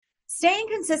Staying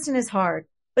consistent is hard,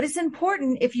 but it's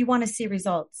important if you want to see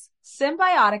results.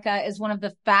 Symbiotica is one of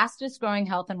the fastest growing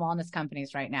health and wellness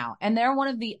companies right now, and they're one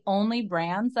of the only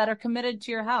brands that are committed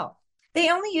to your health. They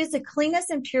only use the cleanest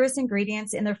and purest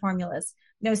ingredients in their formulas.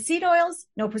 No seed oils,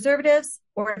 no preservatives,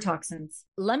 or toxins.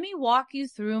 Let me walk you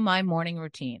through my morning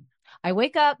routine. I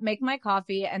wake up, make my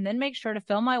coffee, and then make sure to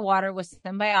fill my water with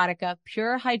Symbiotica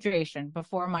Pure Hydration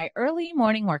before my early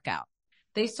morning workout.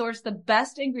 They source the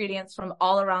best ingredients from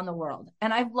all around the world,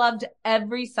 and I've loved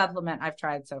every supplement I've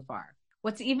tried so far.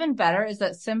 What's even better is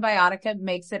that Symbiotica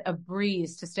makes it a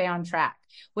breeze to stay on track.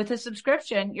 With a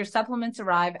subscription, your supplements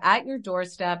arrive at your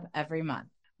doorstep every month.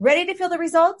 Ready to feel the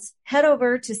results? Head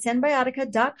over to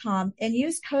Symbiotica.com and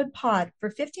use code POD for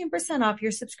 15% off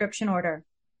your subscription order.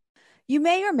 You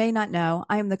may or may not know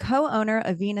I am the co-owner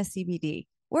of Vena CBD.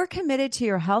 We're committed to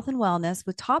your health and wellness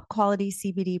with top quality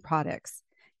CBD products.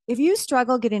 If you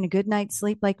struggle getting a good night's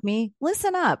sleep like me,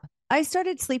 listen up. I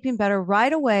started sleeping better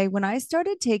right away when I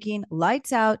started taking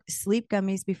Lights Out sleep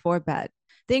gummies before bed.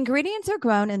 The ingredients are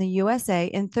grown in the USA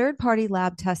and third-party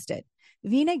lab tested.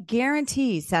 Vena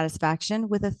guarantees satisfaction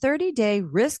with a 30-day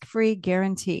risk-free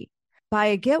guarantee. Buy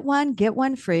a get one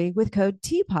free with code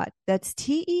TPOD. That's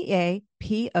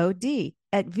TEAPOD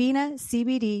at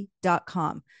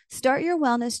venacbd.com. Start your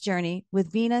wellness journey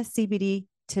with Vena CBD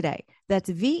today. That's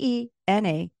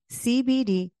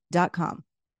VENACBD.com.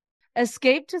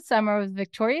 Escape to summer with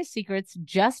Victoria's Secret's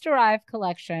just arrived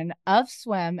collection of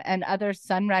swim and other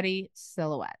sun-ready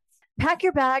silhouettes. Pack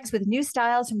your bags with new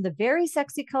styles from the Very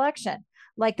Sexy collection,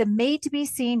 like the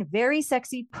made-to-be-seen Very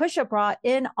Sexy push-up bra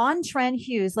in on-trend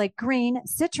hues like green,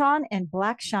 citron, and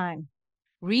black shine.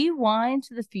 Rewind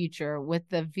to the future with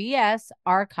the VS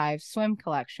Archive swim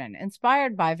collection,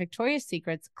 inspired by Victoria's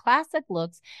Secret's classic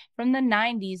looks from the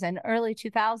 90s and early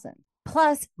 2000s.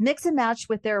 Plus, mix and match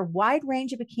with their wide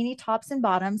range of bikini tops and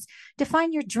bottoms to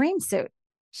find your dream suit.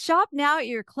 Shop now at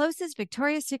your closest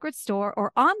Victoria's Secret store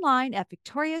or online at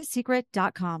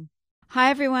victoriassecret.com. Hi,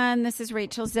 everyone. This is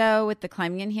Rachel Zoe with the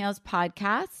Climbing in Heels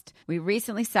podcast. We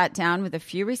recently sat down with a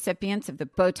few recipients of the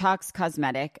Botox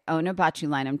Cosmetic,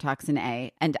 Onabotulinum Toxin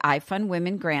A, and iFund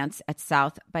Women grants at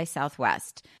South by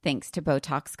Southwest, thanks to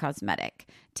Botox Cosmetic.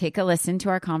 Take a listen to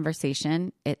our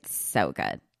conversation. It's so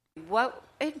good. What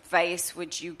advice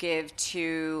would you give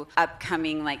to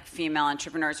upcoming female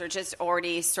entrepreneurs or just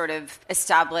already sort of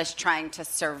established trying to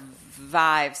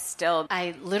survive still?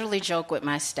 I literally joke with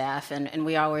my staff and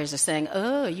we always are saying,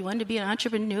 oh, you want to be an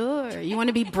entrepreneur? You want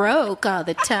to be broke all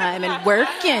the time and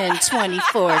working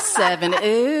 24/7.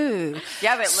 Ooh.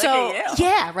 Yeah, but look at you.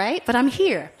 Yeah, right? But I'm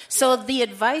here. So the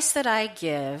advice that I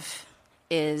give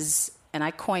is, and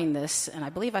I coined this, and I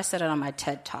believe I said it on my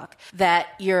TED Talk, that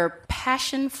your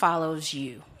passion follows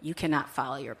you. You cannot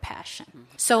follow your passion.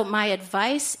 So my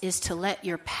advice is to let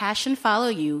your passion follow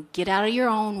you, get out of your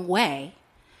own way,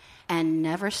 and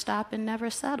never stop and never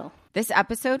settle. This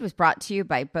episode was brought to you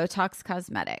by Botox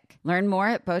Cosmetic. Learn more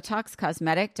at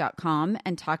BotoxCosmetic.com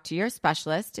and talk to your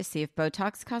specialist to see if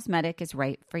Botox Cosmetic is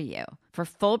right for you. For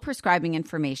full prescribing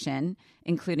information,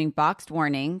 including boxed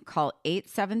warning, call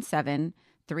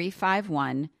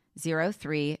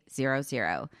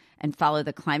 877-351-0300 and follow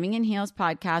the Climbing in Heels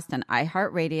podcast on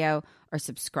iHeartRadio or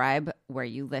subscribe where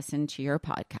you listen to your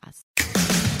podcast.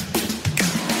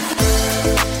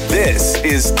 This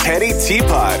is Teddy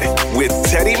Teapot with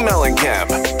Teddy Mellencamp.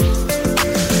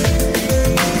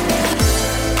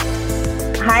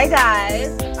 Hi,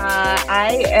 guys.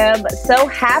 I am so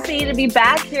happy to be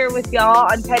back here with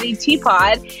y'all on Teddy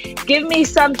Teapot. Give me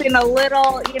something a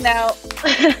little,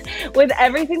 with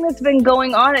everything that's been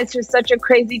going on, it's just such a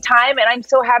crazy time. And I'm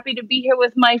so happy to be here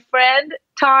with my friend,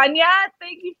 Tanya.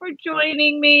 Thank you for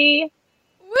joining me.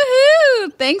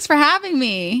 Woohoo! Thanks for having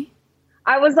me.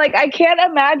 I was like, I can't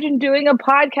imagine doing a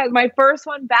podcast, my first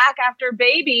one back after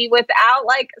baby, without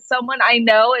someone I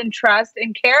know and trust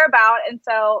and care about. And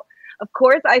so, of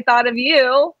course, I thought of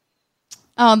you.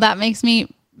 Oh, that makes me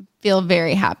feel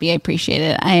very happy. I appreciate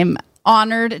it. I am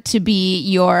honored to be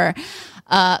your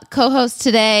co-host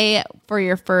today for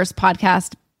your first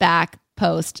podcast back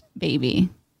post baby.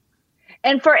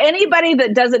 And for anybody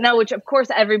that doesn't know, which of course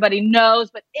everybody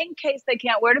knows, but in case they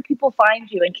can't, where do people find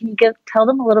you? And can you tell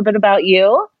them a little bit about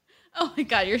you? Oh my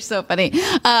God, you're so funny.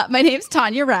 My name's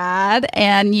Tanya Rad,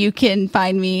 and you can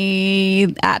find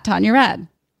me at Tanya Rad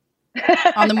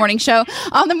on the morning show.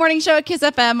 On the morning show at Kiss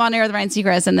FM on Air with Ryan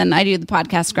Seacrest, and then I do the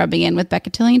podcast Scrubbing In with Becca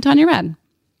Tilley and Tanya Rad,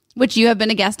 which you have been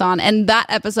a guest on, and that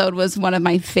episode was one of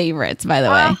my favorites, by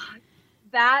the way.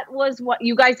 That was what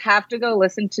you guys have to go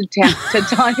listen to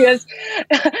Tanya's.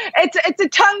 It's a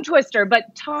tongue twister,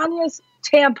 but Tanya's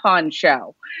tampon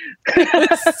show.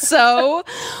 So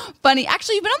funny.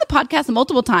 Actually, you've been on the podcast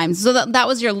multiple times. So that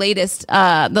was your latest,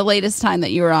 the latest time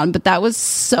that you were on. But that was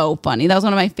so funny. That was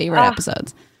one of my favorite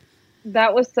episodes.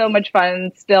 That was so much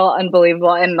fun. Still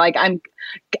unbelievable. And like,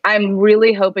 I'm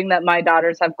really hoping that my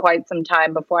daughters have quite some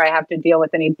time before I have to deal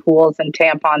with any pools and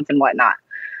tampons and whatnot.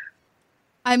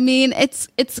 I mean, it's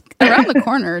around the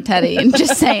corner, Teddy. I'm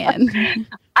just saying.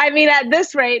 I mean, at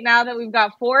this rate, now that we've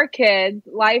got 4 kids,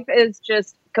 life is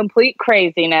just complete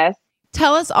craziness.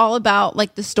 Tell us all about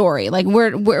like the story. Like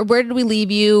where did we leave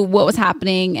you? What was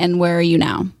happening, and where are you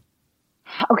now?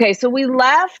 Okay, so we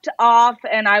left off,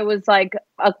 and I was like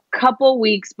a couple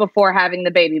weeks before having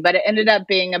the baby, but it ended up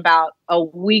being about a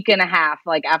week and a half.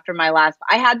 Like after my last,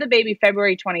 I had the baby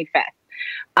February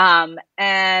 25th,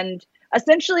 and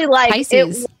essentially like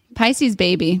Pisces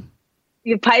baby.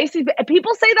 Pisces.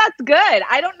 People say that's good.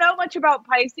 I don't know much about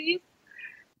Pisces.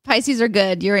 Pisces are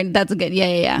good. That's a good.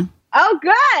 Yeah. Oh,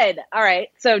 good. All right.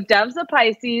 So Dev's a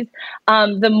Pisces.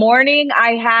 The morning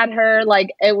I had her,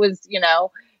 like it was,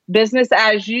 business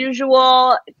as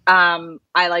usual. I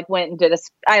like went and did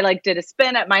a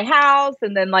spin at my house,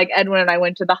 and then like Edwin and I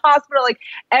went to the hospital. Like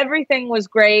everything was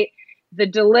great. The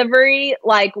delivery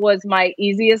was my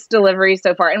easiest delivery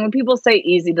so far. And when people say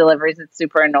easy deliveries, it's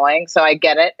super annoying. So I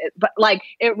get it. But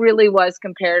it really was,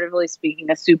 comparatively speaking,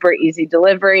 a super easy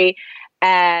delivery.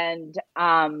 And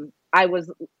I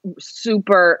was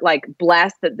super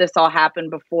blessed that this all happened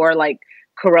before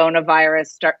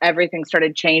coronavirus everything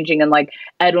started changing, and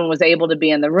Edwin was able to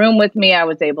be in the room with me. I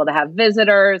was able to have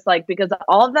visitors, because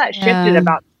all of that shifted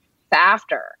about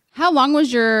after. How long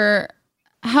was your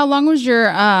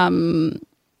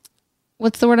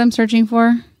what's the word I'm searching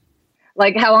for?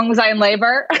 How long was I in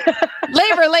labor?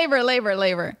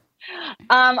 labor.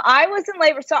 I was in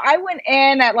labor. So I went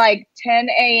in at 10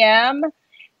 a.m.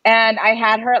 and I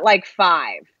had her at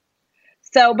 5.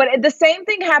 So, but the same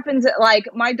thing happens at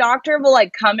my doctor will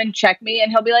come and check me,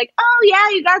 and he'll be like, oh yeah,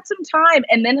 you got some time.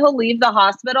 And then he'll leave the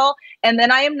hospital. And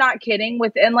then I am not kidding.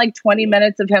 Within 20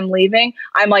 minutes of him leaving,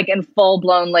 I'm in full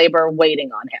blown labor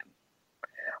waiting on him.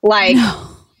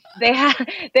 No.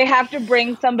 They have to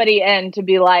bring somebody in to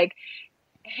be like,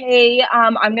 hey,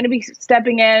 I'm going to be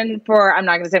stepping in for, I'm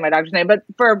not going to say my doctor's name, but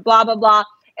for blah, blah, blah,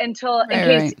 until in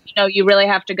case, you really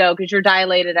have to go because you're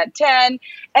dilated at 10.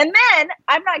 And then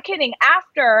I'm not kidding.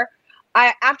 After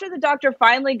the doctor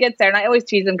finally gets there, and I always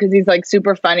tease him because he's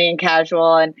super funny and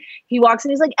casual, and he walks in,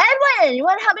 he's like, Edwin, you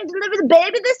want to help me deliver the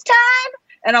baby this time?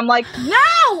 And I'm like,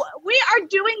 no, we are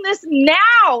doing this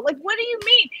now. What do you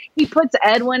mean? He puts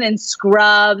Edwin in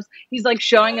scrubs. He's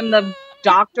showing him the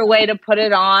doctor way to put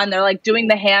it on. They're doing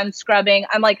the hand scrubbing.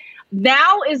 I'm like,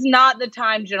 now is not the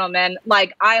time, gentlemen.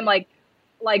 I'm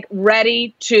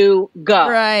ready to go.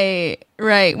 Right.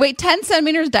 Wait, 10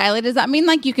 centimeters dilated. Does that mean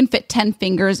you can fit 10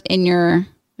 fingers in your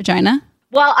vagina?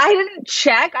 Well, I didn't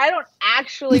check. I don't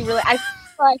actually really. I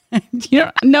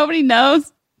nobody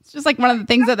knows. It's just one of the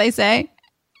things that they say.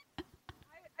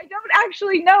 I don't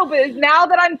actually know, but now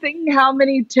that I'm thinking how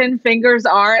many 10 fingers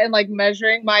are and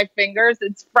measuring my fingers,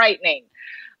 it's frightening.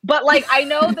 But I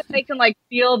know that they can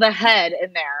feel the head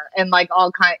in there and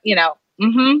all kind,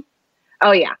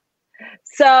 Oh yeah.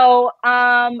 So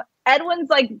Edwin's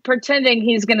pretending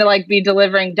he's gonna be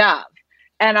delivering Dove,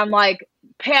 and I'm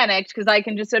panicked because I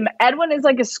can just Edwin is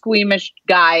a squeamish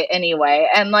guy anyway,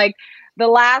 and the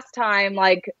last time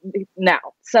no.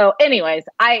 So anyways,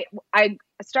 I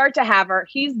start to have her.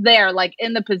 He's there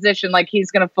in the position he's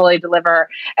gonna fully deliver her,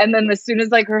 and then as soon as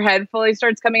her head fully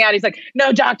starts coming out, he's like,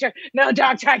 no doctor,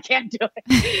 I can't do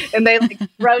it. And they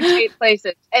rotate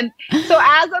places. And so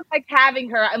as I'm having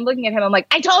her, I'm looking at him, I'm like,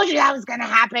 I told you that was gonna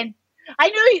happen. I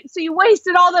knew you, so you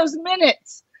wasted all those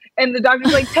minutes. And the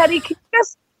doctor's like, Teddy, can you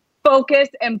just focus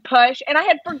and push? And I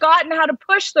had forgotten how to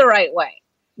push the right way.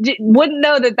 Wouldn't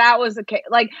know that was the case.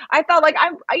 I thought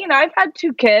I've had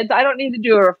 2 kids. I don't need to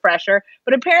do a refresher,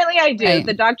 but apparently I do. Right.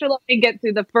 The doctor let me get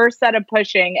through the first set of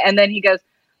pushing, and then he goes,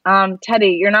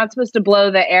 Teddy, you're not supposed to blow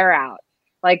the air out.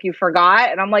 You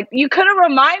forgot. And I'm like, you could have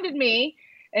reminded me.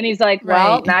 And he's like,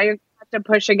 well, right. Now you're going to have to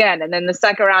push again. And then the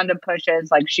second round of pushes,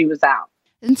 she was out.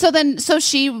 And so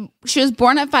she was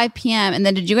born at 5 p.m. And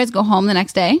then did you guys go home the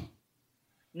next day?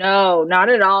 No, not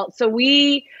at all. So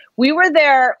we were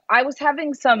there. I was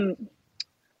having some,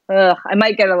 I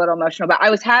might get a little emotional, but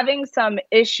I was having some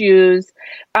issues.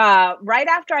 Right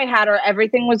after I had her,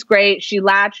 everything was great. She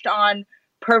latched on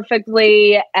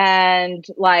perfectly. And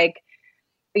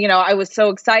I was so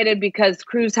excited because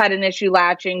Cruz had an issue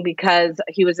latching because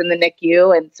he was in the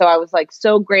NICU. And so I was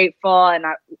so grateful. And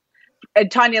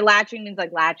Tanya, latching means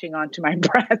like latching onto my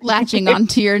breast. Latching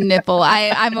onto your nipple.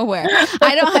 I'm aware.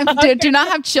 I don't have do not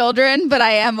have children, but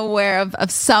I am aware of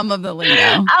some of the lingo.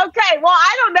 Okay. Well,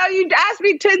 I don't know. You asked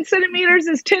me 10 centimeters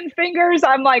is 10 fingers.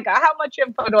 I'm like, how much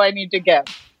info do I need to give?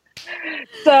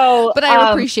 So, but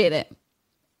I appreciate it.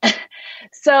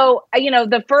 So,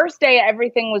 the first day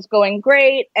everything was going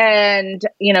great and,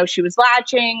 she was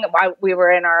latching. We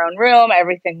were in our own room.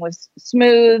 Everything was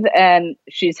smooth and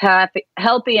she's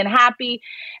healthy and happy.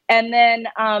 And then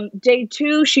day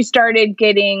 2, she started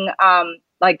getting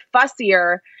like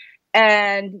fussier.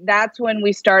 And that's when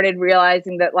we started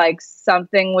realizing that like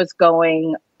something was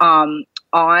going on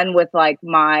with like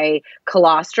my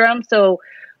colostrum. So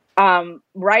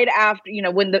right after,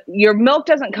 when your milk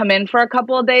doesn't come in for a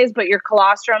couple of days, but your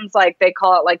colostrum's like, they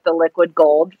call it like the liquid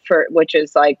gold which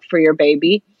is like for your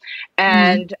baby.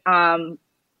 And,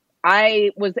 I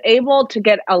was able to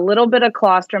get a little bit of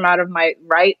colostrum out of my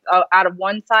out of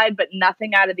one side, but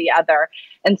nothing out of the other.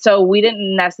 And so we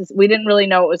didn't really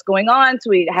know what was going on.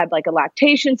 So we had like a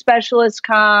lactation specialist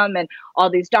come and all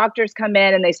these doctors come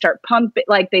in and they start pumping,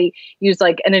 like they use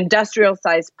like an industrial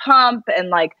size pump and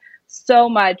like so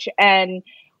much. And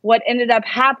what ended up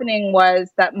happening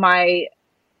was that my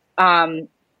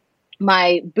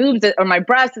boobs or my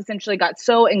breasts essentially got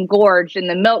so engorged and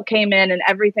the milk came in and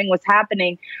everything was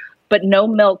happening, but no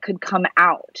milk could come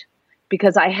out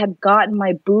because I had gotten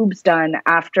my boobs done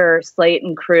after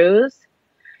Slayton Cruise.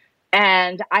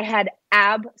 And I had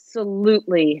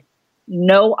absolutely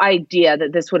no idea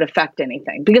that this would affect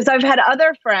anything because I've had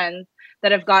other friends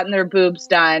that have gotten their boobs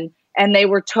done and they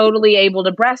were totally able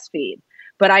to breastfeed.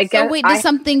 But I guess. So wait,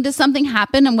 does something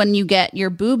happen? And when you get your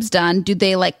boobs done, do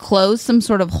they like close some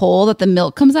sort of hole that the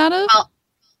milk comes out of?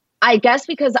 I guess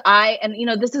because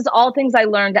this is all things I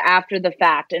learned after the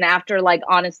fact and after like,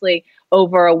 honestly,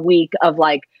 over a week of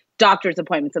like doctor's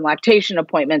appointments and lactation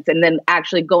appointments, and then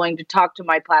actually going to talk to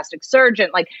my plastic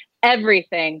surgeon, like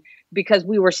everything, because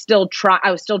I was still trying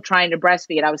to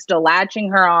breastfeed. I was still latching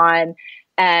her on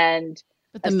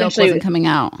but the milk wasn't coming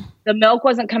out. The milk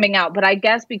wasn't coming out. But I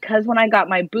guess because when I got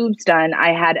my boobs done,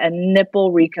 I had a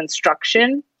nipple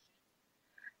reconstruction.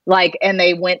 And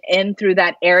they went in through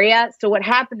that area. So what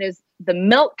happened is the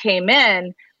milk came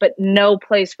in, but no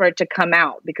place for it to come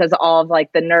out because all of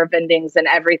like the nerve endings and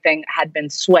everything had been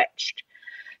switched.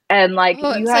 And like,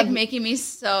 it's like making me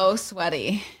so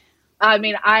sweaty. I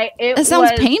mean, it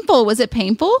sounds painful. Was it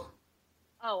painful?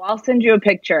 Oh, I'll send you a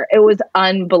picture. It was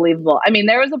unbelievable. I mean,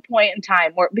 there was a point in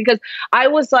time because I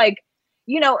was like,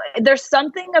 there's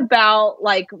something about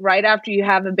like right after you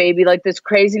have a baby, like this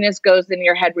craziness goes in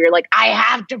your head where you're like, I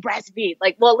have to breastfeed.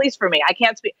 Like, well, at least for me, I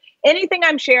can't speak. Anything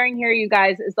I'm sharing here, you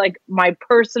guys, is like my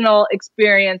personal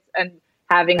experience and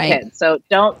having kids. So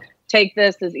don't take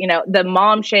this as, the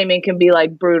mom shaming can be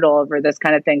like brutal over this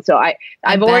kind of thing. So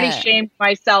I've already shamed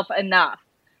myself enough.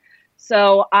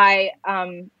 So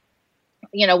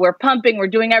we're pumping, we're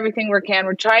doing everything we can.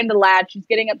 We're trying to latch. She's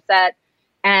getting upset.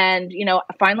 And,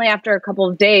 finally, after a couple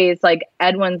of days, like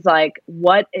Edwin's like,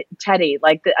 what, Teddy,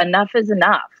 like enough is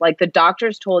enough. Like the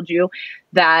doctors told you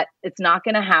that it's not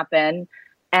going to happen.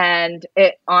 And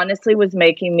it honestly was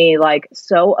making me like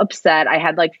so upset. I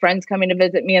had like friends coming to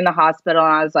visit me in the hospital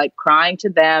and I was like crying to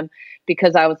them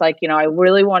because I was like, I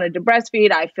really wanted to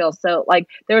breastfeed. I feel so like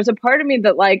there was a part of me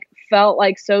that like felt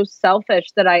like so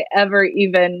selfish that I ever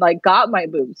even like got my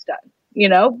boobs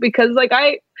done, because like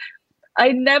I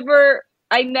never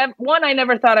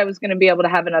thought I was going to be able to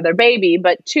have another baby,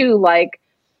 but 2, like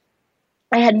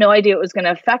I had no idea it was going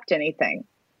to affect anything.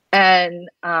 And,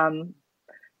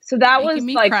 so that was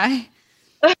like, cry.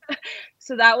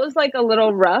 So that was like a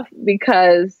little rough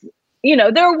because,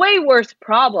 there are way worse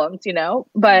problems,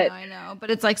 but I know, but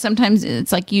it's like, sometimes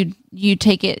it's like you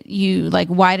take it, you like,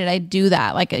 why did I do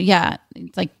that? Like, yeah,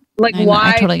 it's like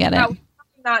why? I totally get it.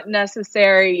 Not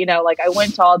necessary, like I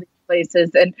went to all these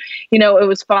places and, it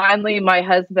was finally my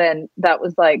husband that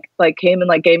was like came and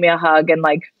like gave me a hug and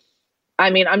like, I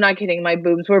mean, I'm not kidding. My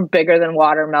boobs were bigger than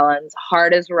watermelons,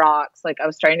 hard as rocks. Like I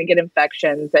was trying to get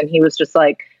infections and he was just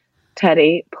like,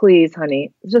 Teddy, please,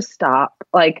 honey, just stop.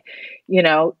 Like,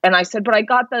 and I said, but I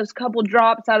got those couple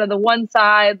drops out of the one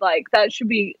side. Like that should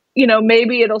be,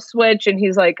 maybe it'll switch. And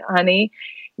he's like, honey,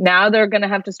 now they're going to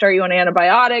have to start you on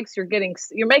antibiotics. You're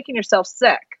making yourself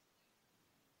sick.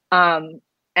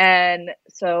 And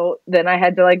so then I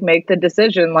had to like make the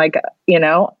decision, like,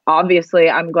 obviously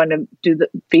I'm going to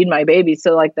feed my baby.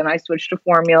 So like, then I switched to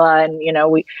formula and,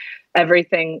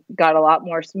 everything got a lot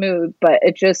more smooth, but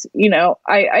it just,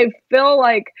 I feel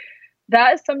like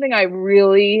that is something I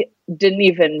really didn't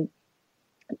even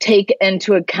take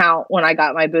into account when I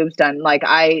got my boobs done. Like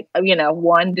I,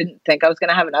 one, didn't think I was going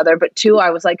to have another, but two,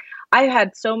 I was like, I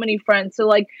had so many friends. So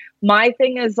like my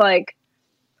thing is like,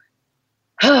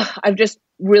 I've just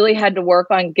really had to work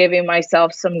on giving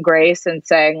myself some grace and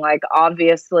saying like,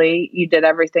 obviously you did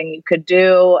everything you could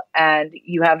do and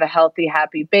you have a healthy,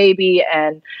 happy baby.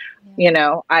 And,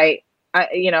 I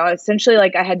essentially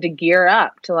like I had to gear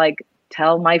up to like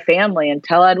tell my family and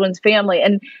tell Edwin's family,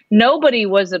 and nobody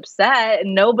was upset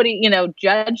and nobody,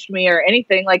 judged me or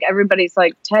anything. Like everybody's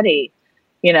like, Teddy,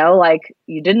 like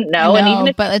you didn't know. And even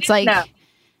if but it's like,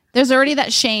 there's already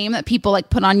that shame that people like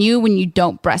put on you when you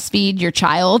don't breastfeed your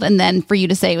child. And then for you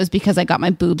to say it was because I got my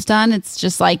boobs done, it's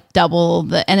just like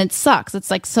double and it sucks. It's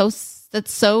like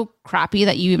that's so crappy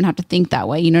that you even have to think that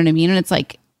way. You know what I mean? And it's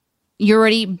like, you're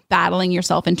already battling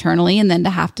yourself internally. And then to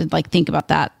have to like think about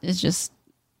that is just,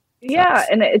 yeah.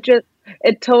 And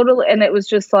it was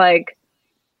just like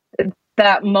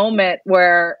that moment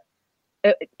where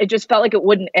it just felt like it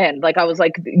wouldn't end. Like I was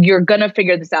like, you're going to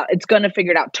figure this out. It's going to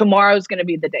figure it out. Tomorrow's going to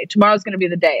be the day. Tomorrow's going to be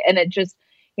the day. And it just,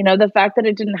 the fact that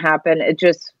it didn't happen, it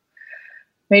just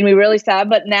made me really sad.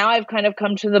 But now I've kind of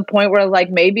come to the point where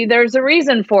like, maybe there's a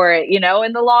reason for it, in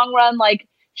the long run. Like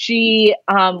we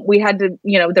had to,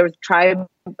 there was try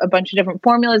a bunch of different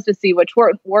formulas to see which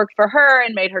worked for her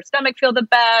and made her stomach feel the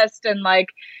best. And like,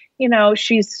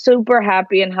 she's super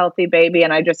happy and healthy baby.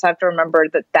 And I just have to remember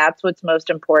that that's what's most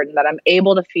important, that I'm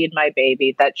able to feed my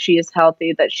baby, that she is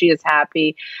healthy, that she is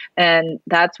happy. And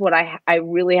that's what I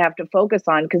really have to focus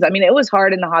on. Cause it was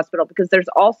hard in the hospital because there's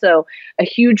also a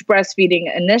huge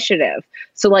breastfeeding initiative.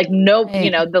 So like,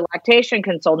 the lactation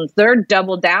consultants, they're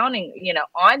double downing,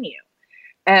 on you.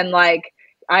 And like,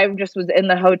 I just was in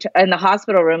the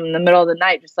hospital room in the middle of the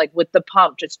night, just like with the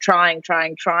pump, just trying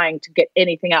to get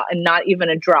anything out and not even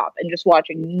a drop, and just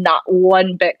watching not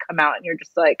one bit come out. And you're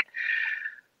just like,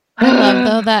 I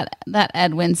love though that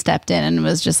Edwin stepped in and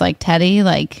was just like, Teddy,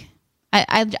 like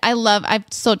I've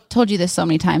told you this so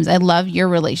many times. I love your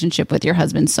relationship with your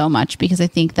husband so much because I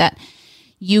think that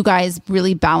you guys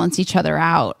really balance each other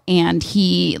out. And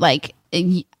he like,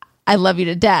 I love you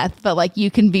to death, but like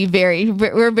you can be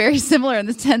we're very similar in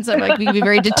the sense of like we can be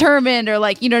very determined or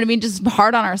like, you know what I mean? Just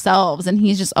hard on ourselves. And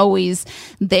he's just always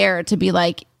there to be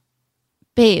like,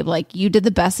 babe, like you did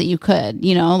the best that you could,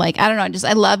 like, I don't know.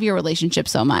 I love your relationship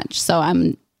so much. So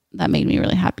that made me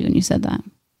really happy when you said that.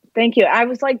 Thank you. I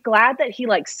was like glad that he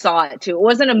like saw it too. It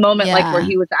wasn't a moment like where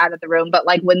he was out of the room, but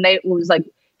like when it was like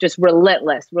just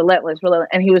relentless.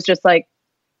 And he was just like,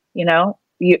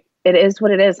 it is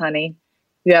what it is, honey.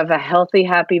 You have a healthy,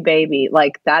 happy baby.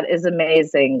 Like, that is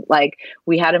amazing. Like,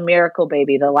 we had a miracle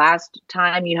baby. The last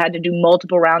time you had to do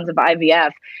multiple rounds of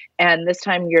IVF, and this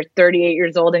time you're 38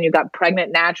 years old and you got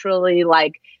pregnant naturally.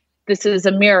 Like, this is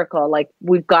a miracle. Like,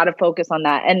 we've got to focus on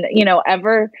that. And,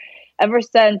 ever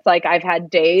since, like, I've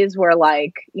had days where,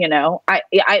 like,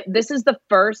 this is the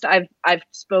first I've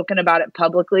spoken about it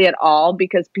publicly at all,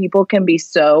 because people can be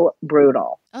so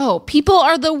brutal. Oh, people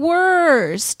are the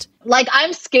worst. Like,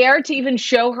 I'm scared to even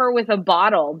show her with a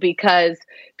bottle because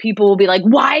people will be like,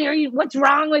 what's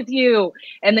wrong with you?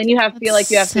 And then you feel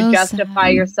like you have to justify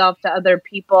yourself to other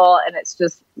people. And it's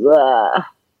just, ugh.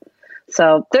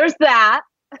 So there's that.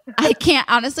 I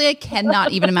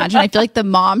cannot even imagine. I feel like the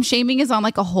mom shaming is on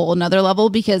like a whole nother level,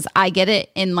 because I get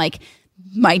it in like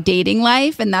my dating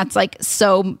life. And that's like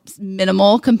so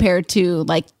minimal compared to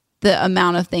like the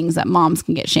amount of things that moms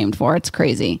can get shamed for. It's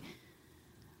crazy.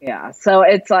 Yeah. So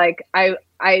it's like,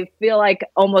 I feel like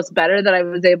almost better that I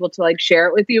was able to like share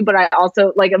it with you, but I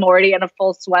also like I'm already in a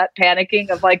full sweat panicking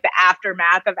of like the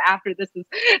aftermath of after this has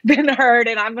been heard,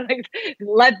 and I'm gonna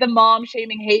let the mom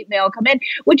shaming hate mail come in,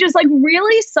 which is like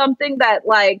really something that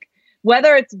like,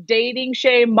 whether it's dating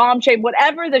shame, mom shame,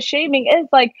 whatever the shaming is,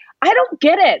 like, I don't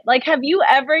get it. Like, have you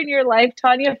ever in your life,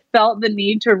 Tanya, felt the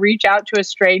need to reach out to a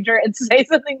stranger and say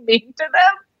something mean to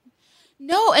them?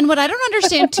 No. And what I don't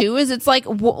understand too is it's like,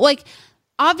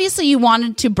 obviously you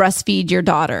wanted to breastfeed your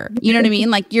daughter. You know what I mean?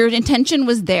 Like, your intention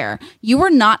was there. You were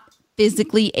not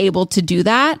physically able to do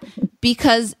that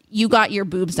because you got your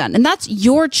boobs done, and that's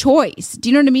your choice. Do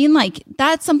you know what I mean? Like,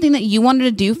 that's something that you wanted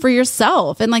to do for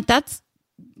yourself. And like,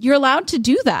 you're allowed to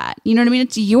do that. You know what I mean?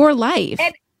 It's your life.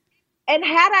 And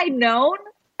had I known,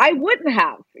 I wouldn't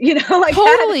have, like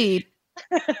totally.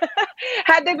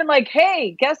 Had they been like,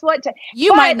 hey, guess what?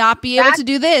 You might not be able to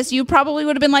do this. You probably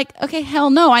would have been like, okay, hell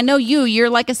no. I know you're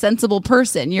like a sensible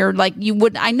person. You're like,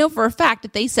 I know for a fact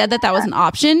if they said that was an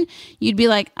option, you'd be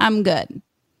like, I'm good.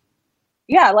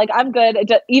 Yeah. Like, I'm good.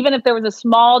 Even if there was a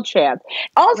small chance.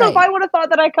 Also, If I would have thought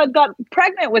that I got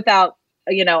pregnant without,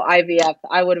 IVF,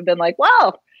 I would have been like,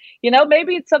 well,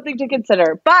 maybe it's something to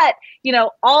consider. But,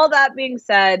 all that being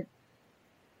said,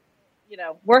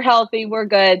 we're healthy, we're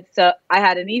good. So I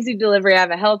had an easy delivery. I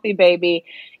have a healthy baby,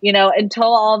 until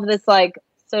all of this like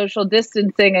social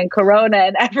distancing and Corona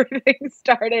and everything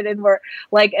started, and we're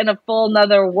like in a full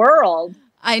nother world.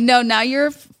 I know. Now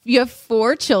you have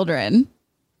 4 children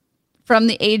from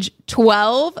the age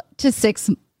 12 to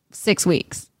 6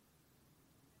 weeks.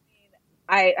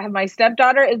 I have my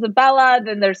stepdaughter Isabella,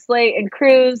 then there's Slate and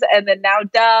Cruz, and then now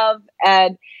Dove,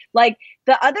 and like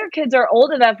the other kids are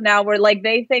old enough now where like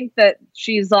they think that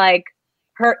she's like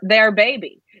their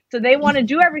baby, so they want to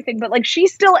do everything, but like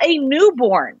she's still a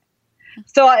newborn.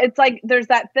 So it's like there's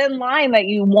that thin line that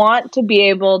you want to be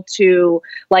able to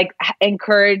like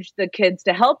encourage the kids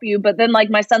to help you, but then like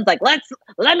my son's like, let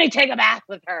me take a bath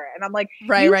with her, and I'm like,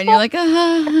 right, and you're like,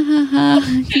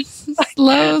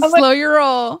 slow your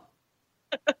roll.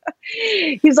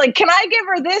 He's like, can I give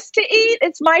her this to eat?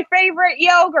 It's my favorite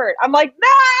yogurt. I'm like, no,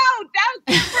 don't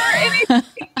give her anything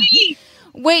to eat.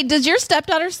 Wait, does your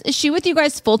stepdaughter, is she with you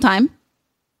guys full time?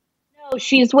 No,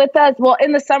 she's with us. Well,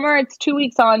 in the summer, it's 2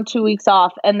 weeks on, 2 weeks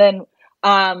off. And then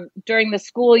during the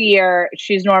school year,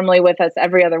 she's normally with us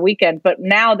every other weekend. But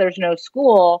now there's no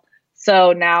school.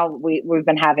 So now we've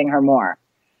been having her more.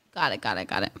 Got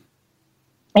it.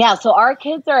 Yeah, so our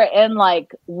kids are in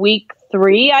like week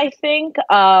 3, I think,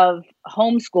 of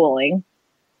homeschooling.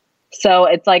 So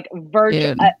it's like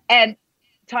virtual. And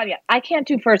Tanya, I can't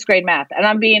do first grade math. And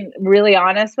I'm being really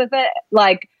honest with it.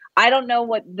 Like, I don't know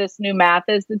what this new math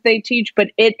is that they teach, but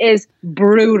it is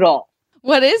brutal.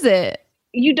 What is it?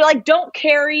 You don't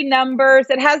carry numbers.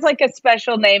 It has like a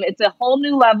special name. It's a whole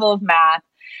new level of math.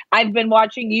 I've been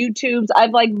watching YouTubes.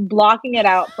 I've like blocking it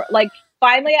out for like.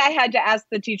 Finally, I had to ask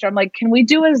the teacher, I'm like, can we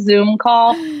do a Zoom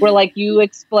call where like you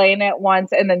explain it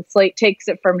once and then Slate takes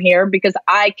it from here, because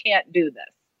I can't do this.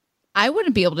 I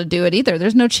wouldn't be able to do it either.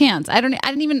 There's no chance.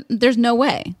 There's no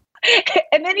way.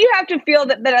 And then you have to feel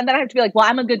that, and then I have to be like, well,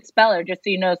 I'm a good speller, just so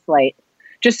you know, Slate.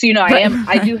 Just so you know,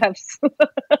 I do have.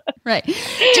 Right.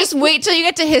 Just wait till you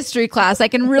get to history class. I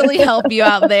can really help you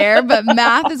out there, but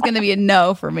math is going to be a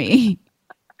no for me.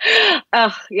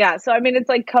 Yeah. So, I mean, it's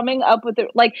like coming up with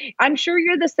it. Like, I'm sure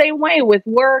you're the same way with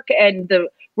work and the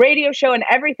radio show and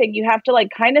everything. You have to like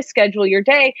kind of schedule your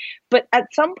day. But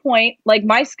at some point, like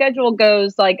my schedule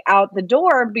goes like out the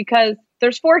door because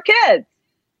there's 4 kids.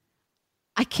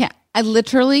 I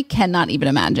literally cannot even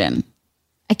imagine.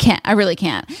 I really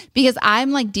can't, because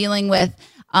I'm like dealing with,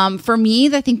 for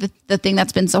me, I think the thing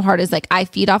that's been so hard is like I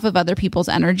feed off of other people's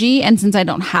energy. And since I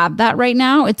don't have that right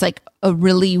now, it's like a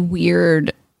really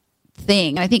weird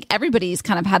thing. And I think everybody's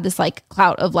kind of had this like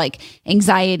clout of like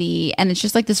anxiety, and it's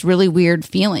just like this really weird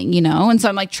feeling, And so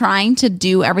I'm like trying to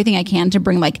do everything I can to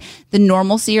bring like the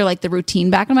normalcy or like the routine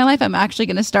back in my life. I'm actually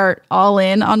going to start all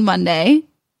in on Monday.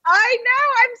 I know.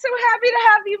 I'm so happy to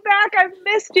have you back. I've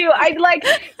missed you.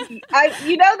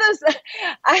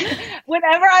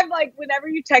 Whenever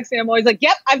you text me, I'm always like,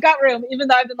 yep, I've got room. Even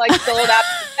though I've been like sold out.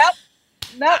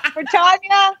 Nope, for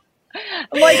Tanya.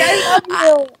 I'm like, I love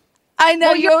you. I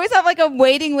know. You always have like a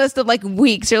waiting list of like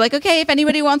weeks. You're like, okay, if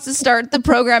anybody wants to start the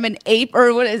program in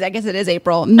April, or I guess it is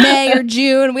April, May or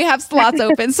June, we have slots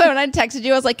open. So when I texted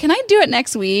you, I was like, can I do it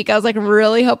next week? I was like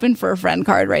really hoping for a friend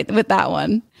card right with that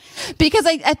one, because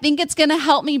I think it's going to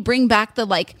help me bring back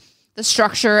the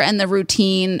structure and the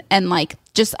routine, and like,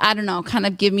 just, I don't know, kind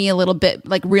of give me a little bit,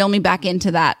 like reel me back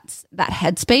into that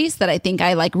headspace that I think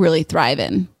I like really thrive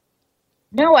in.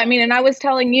 No, I mean, and I was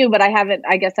telling you, but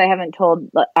I guess I haven't told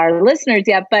our listeners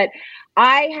yet, but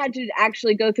I had to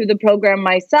actually go through the program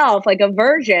myself, like a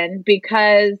version,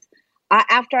 because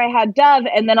after I had Dove,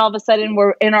 and then all of a sudden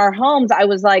we're in our homes, I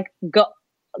was like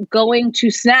going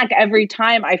to snack every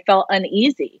time I felt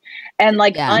uneasy, and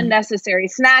like unnecessary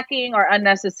snacking or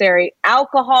unnecessary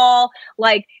alcohol.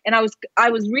 Like, and I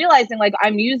was realizing like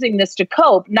I'm using this to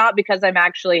cope, not because I'm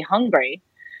actually hungry.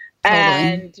 Totally.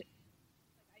 And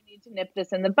nip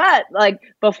this in the butt, like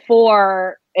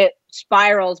before it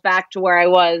spirals back to where I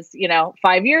was,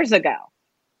 5 years ago.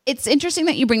 It's interesting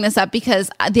that you bring this up, because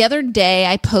the other day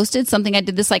I posted something. I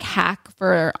did this like hack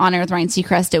for On Air with Ryan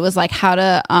Seacrest. It was like how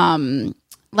to,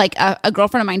 like a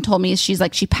girlfriend of mine told me, she's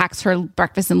like, she packs her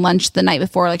breakfast and lunch the night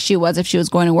before, like she was if she was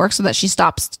going to work, so that she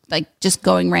stops like just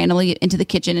going randomly into the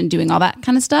kitchen and doing all that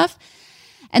kind of stuff.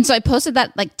 And so I posted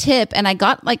that like tip, and I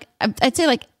got like, I'd say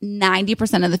like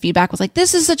 90% of the feedback was like,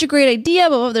 this is such a great idea.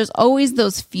 But there's always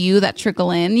those few that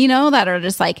trickle in, that are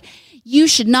just like, you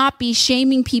should not be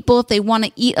shaming people if they want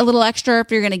to eat a little extra, if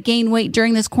you're going to gain weight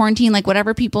during this quarantine, like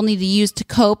whatever people need to use to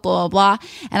cope, blah, blah, blah.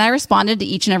 And I responded to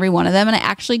each and every one of them. And I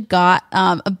actually got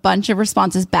a bunch of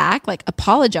responses back, like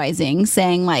apologizing,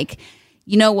 saying like,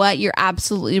 you know what, you're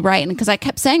absolutely right. And because I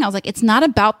kept saying, I was like, it's not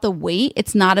about the weight.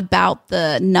 It's not about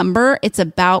the number. It's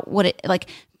about what it, like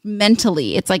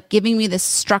mentally, it's like giving me this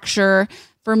structure.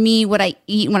 For me, what I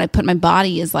eat and what I put in my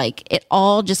body is like, it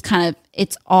all just kind of,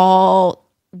 it's all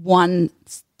one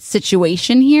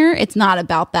situation here. It's not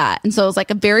about that. And so it was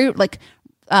like a very like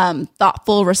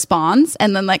thoughtful response.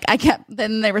 And then like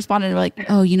then they responded like,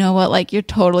 oh, you know what? Like, you're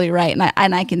totally right.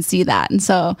 And I can see that. And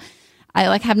so I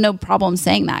like have no problem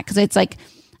saying that, because it's like,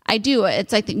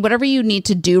 it's I think whatever you need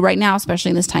to do right now, especially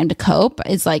in this time to cope,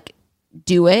 is like,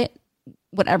 do it,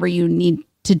 whatever you need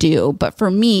to do. But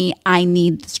for me, I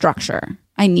need the structure.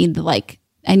 I need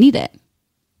it.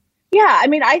 Yeah, I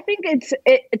mean, I think it's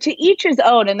to each his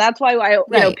own, and that's why you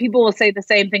know, people will say the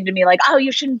same thing to me, like, "Oh,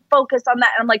 you shouldn't focus on that."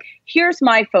 And I'm like, "Here's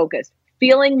my focus: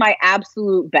 feeling my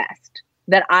absolute best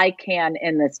that I can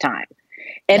in this time."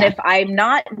 And if I'm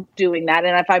not doing that,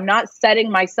 and if I'm not setting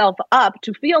myself up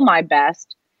to feel my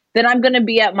best, then I'm going to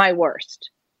be at my worst.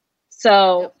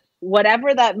 So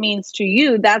whatever that means to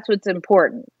you, that's what's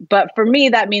important. But for me,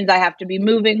 that means I have to be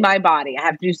moving my body. I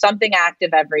have to do something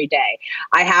active every day.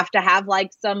 I have to have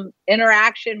like some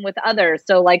interaction with others.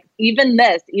 So like even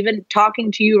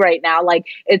talking to you right now, like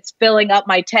it's filling up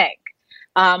my tank.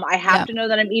 I have to know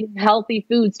that I'm eating healthy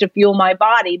foods to fuel my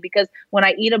body, because when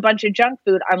I eat a bunch of junk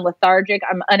food, I'm lethargic,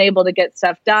 I'm unable to get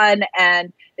stuff done,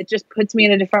 and it just puts me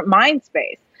in a different mind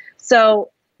space. So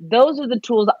those are the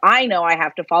tools I know I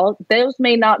have to follow. Those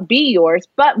may not be yours,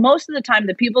 but most of the time,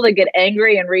 the people that get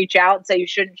angry and reach out and say you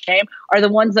shouldn't shame are the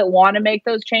ones that want to make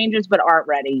those changes but aren't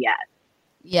ready yet.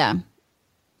 Yeah,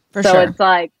 for sure. So it's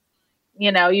like,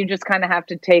 you know, you just kind of have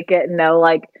to take it and know,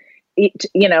 like,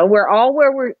 you know,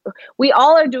 we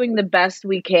all are doing the best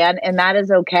we can, and that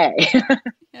is okay.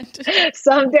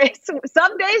 Some days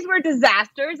we're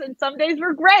disasters, and some days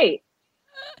we're great.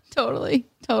 Totally.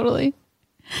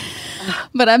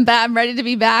 But I'm ready to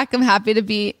be back. I'm happy to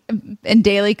be in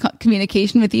daily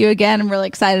communication with you again. I'm really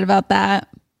excited about that.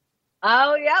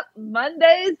 Oh, yep.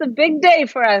 Monday is a big day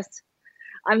for us.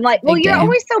 I'm like, well, you're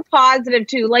always so positive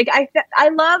too. Like I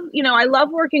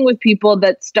love working with people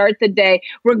that start the day,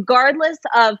 regardless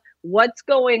of what's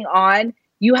going on,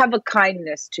 you have a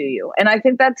kindness to you. And I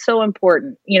think that's so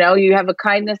important. You know, you have a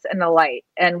kindness and a light.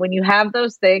 And when you have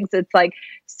those things, it's like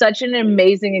such an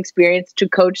amazing experience to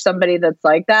coach somebody that's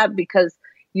like that, because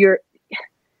I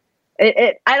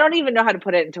don't even know how to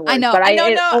put it into words.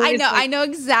 I know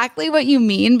exactly what you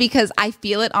mean, because I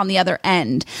feel it on the other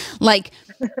end. Like,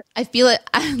 I feel it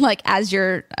like as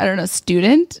your, I don't know,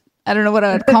 student. I don't know what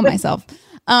I would call myself.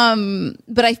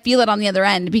 But I feel it on the other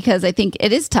end, because I think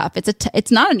it is tough.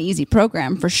 It's not an easy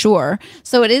program for sure.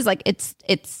 So it is like,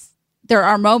 there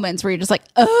are moments where you're just like,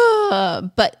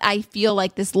 but I feel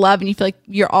like this love, and you feel like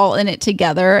you're all in it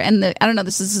together. And I don't know,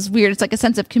 this is weird. It's like a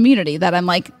sense of community that I'm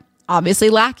like obviously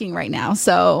lacking right now.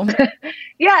 So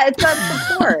yeah, it's that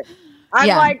support. I'm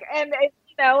like, and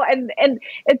you know, and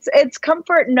it's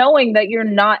comfort knowing that you're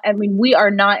not, I mean, we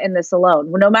are not in this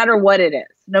alone, no matter what it is,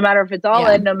 no matter if it's all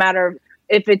in, no matter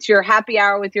if it's your happy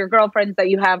hour with your girlfriends that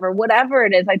you have or whatever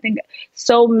it is. I think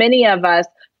so many of us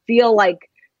feel like,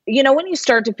 you know, when you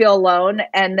start to feel alone,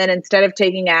 and then instead of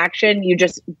taking action, you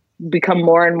just become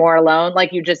more and more alone.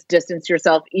 Like you just distance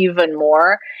yourself even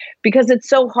more, because it's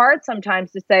so hard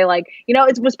sometimes to say, like, you know,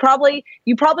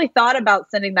 you probably thought about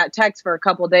sending that text for a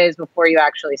couple of days before you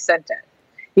actually sent it,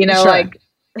 you know, like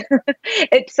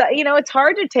it's, you know, it's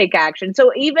hard to take action.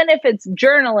 So even if it's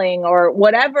journaling or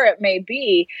whatever it may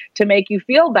be to make you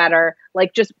feel better,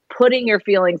 like just putting your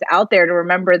feelings out there to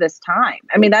remember this time.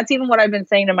 I mean, that's even what I've been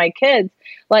saying to my kids,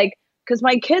 like, because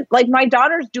my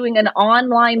daughter's doing an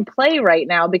online play right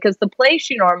now because the play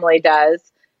she normally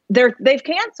does, they've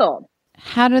canceled.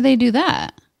 How do they do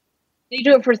that? They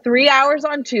do it for 3 hours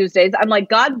on Tuesdays. I'm like,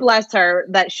 God bless her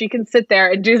that she can sit there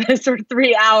and do this for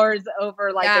 3 hours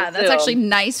over like a Zoom. That's actually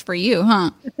nice for you,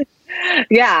 huh?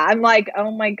 Yeah, I'm like,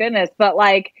 oh my goodness. But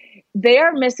like, they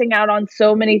are missing out on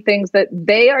so many things that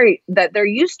they're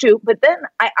used to. But then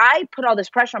I put all this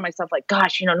pressure on myself, like,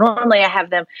 gosh, you know, normally I have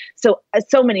them so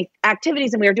many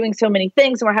activities, and we are doing so many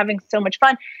things, and we're having so much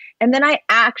fun. And then I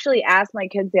actually asked my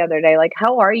kids the other day, like,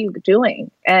 how are you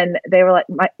doing? And they were like,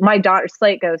 my daughter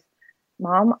Slate goes,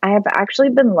 Mom, I have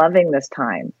actually been loving this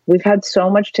time. We've had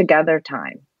so much together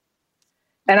time.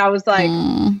 And I was like,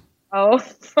 oh,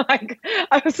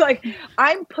 I was like,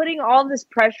 I'm putting all this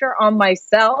pressure on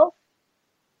myself,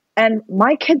 and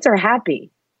my kids are happy.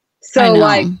 So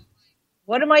like,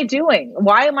 What am I doing?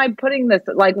 Why am I putting this,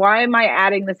 like, why am I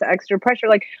adding this extra pressure?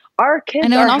 Like, our kids I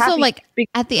know, are and also happy like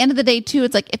at the end of the day too,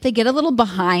 it's like if they get a little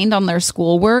behind on their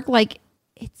schoolwork, like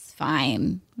it's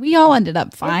fine. We all ended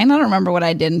up fine. I don't remember what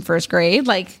I did in first grade.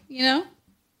 Like, you know?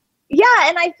 Yeah.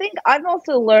 And I think I've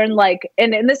also learned like,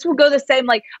 and this will go the same,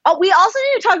 like, oh, we also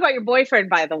need to talk about your boyfriend,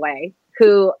 by the way,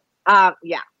 who,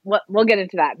 we'll get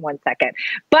into that in 1 second.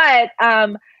 But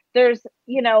there's,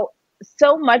 you know,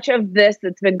 so much of this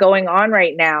that's been going on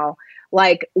right now,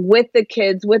 like with the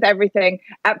kids, with everything.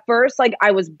 At first, like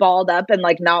I was balled up and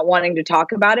like not wanting to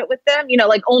talk about it with them, you know,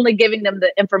 like only giving them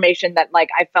the information that like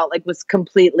I felt like was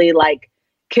completely like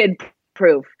kid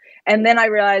proof. And then I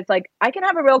realized like I can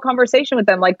have a real conversation with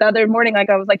them. Like the other morning,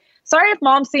 like I was like, sorry if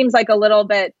mom seems like a little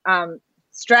bit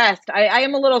stressed. I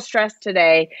am a little stressed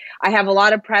today. I have a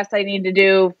lot of press I need to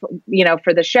do, you know,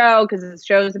 for the show, because the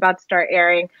show is about to start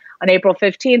airing on April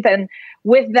 15th. And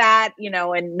with that, you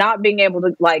know, and not being able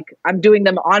to, like, I'm doing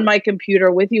them on my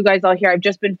computer with you guys all here. I've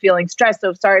just been feeling stressed.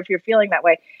 So sorry if you're feeling that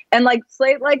way. And like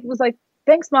Slate, like, was like,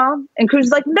 thanks, mom. And Cruz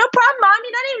was like, no problem, mom.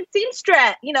 You don't even seem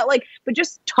stressed, you know, like, but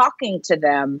just talking to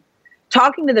them,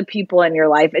 talking to the people in your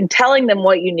life and telling them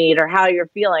what you need or how you're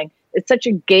feeling, it's such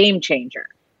a game changer.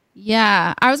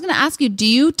 Yeah. I was going to ask you, do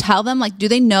you tell them, like, do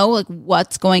they know like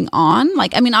what's going on?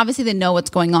 Like, I mean, obviously they know what's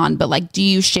going on, but like, do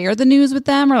you share the news with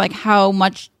them, or like how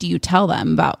much do you tell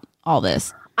them about all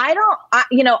this? I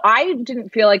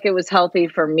didn't feel like it was healthy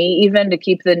for me even to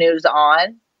keep the news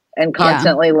on and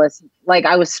constantly listen. Like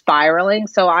I was spiraling.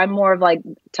 So I'm more of like,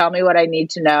 tell me what I need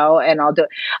to know and I'll do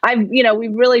it.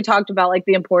 We've really talked about like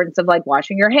the importance of like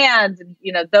washing your hands and,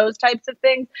 you know, those types of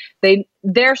things.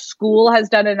 Their school has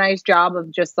done a nice job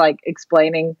of just like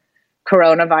explaining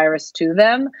coronavirus to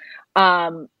them.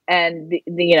 And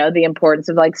the importance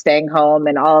of like staying home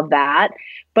and all of that.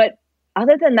 But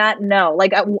other than that, no,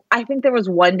 like I think there was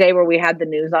one day where we had the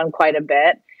news on quite a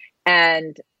bit,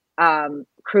 and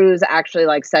Cruz actually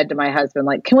like said to my husband,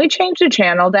 like, can we change the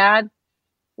channel, Dad?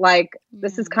 Like,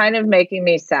 this is kind of making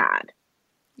me sad.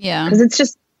 Yeah. Cause it's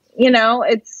just, you know,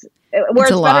 it's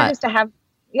better just to have,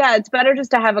 it's better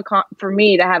just to have for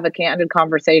me to have a candid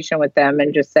conversation with them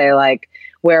and just say like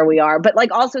where we are, but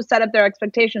like also set up their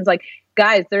expectations. Like,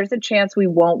 guys, there's a chance we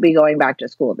won't be going back to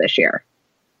school this year.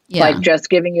 Yeah. Like just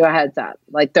giving you a heads up,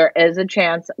 like there is a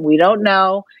chance, we don't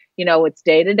know. You know, it's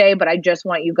day to day, but I just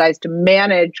want you guys to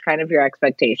manage kind of your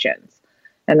expectations.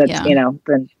 And that's, you know,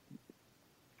 then.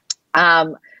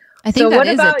 I think that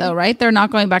is it though, right? They're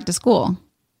not going back to school.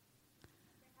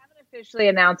 They haven't officially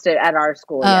announced it at our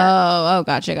school yet. Oh,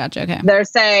 gotcha. Okay. They're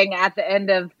saying at the end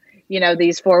of, you know,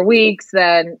 these 4 weeks,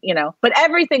 then, you know, but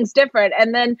everything's different.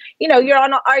 And then, you know, you're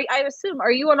on, I assume,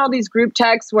 are you on all these group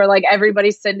texts where like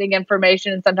everybody's sending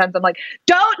information? And sometimes I'm like,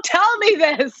 don't tell me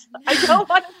this. I don't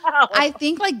want to know. I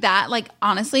think like that, like,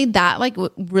 honestly, that like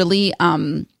really,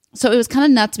 so it was kind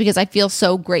of nuts because I feel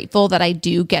so grateful that I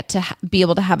do get to be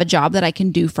able to have a job that I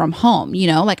can do from home. You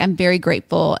know, like I'm very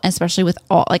grateful, especially with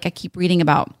all, like I keep reading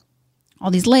about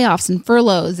all these layoffs and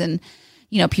furloughs and,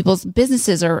 you know, people's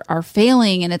businesses are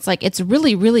failing. And it's like, it's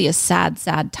really, really a sad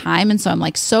time. And so I'm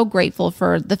like so grateful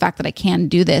for the fact that I can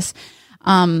do this.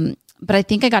 But I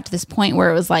think I got to this point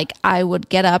where it was like, I would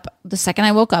get up the second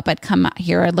I woke up, I'd come out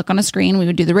here, I'd look on a screen, we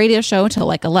would do the radio show till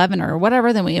like 11 or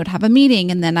whatever. Then we would have a meeting,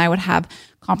 and then I would have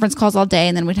conference calls all day.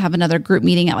 And then we'd have another group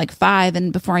meeting at like 5.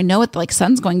 And before I know it, like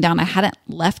sun's going down. I hadn't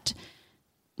left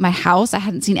my house. I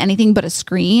hadn't seen anything but a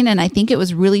screen. And I think it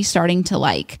was really starting to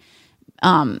like,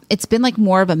 it's been like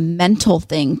more of a mental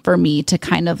thing for me to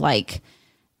kind of like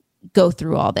go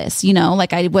through all this, you know,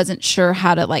 like I wasn't sure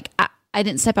how to like, I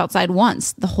didn't step outside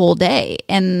once the whole day.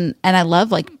 And I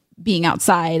love like being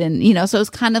outside and, you know, so it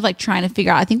was kind of like trying to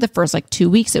figure out, I think the first like 2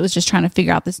 weeks, it was just trying to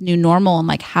figure out this new normal and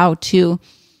like how to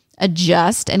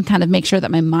adjust and kind of make sure that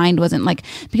my mind wasn't like,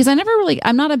 because I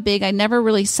never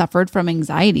really suffered from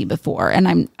anxiety before.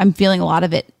 And I'm feeling a lot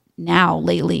of it now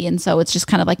lately. And so it's just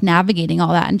kind of like navigating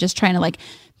all that and just trying to like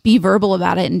be verbal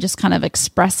about it and just kind of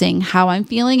expressing how I'm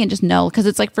feeling and just know, because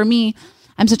it's like for me,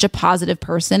 I'm such a positive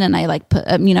person and I like put,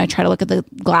 I try to look at the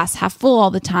glass half full all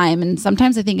the time. And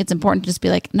sometimes I think it's important to just be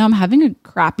like, no, I'm having a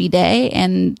crappy day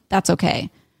and that's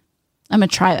okay. I'm going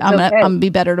to try it. I'm going to be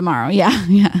better tomorrow. Yeah.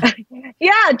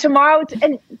 Yeah. Tomorrow.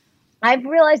 And I've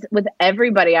realized with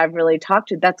everybody I've really talked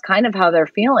to, that's kind of how they're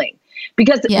feeling.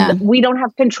 Because we don't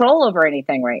have control over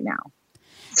anything right now.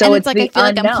 So and it's like, I feel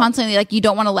like I'm constantly like, you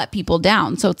don't want to let people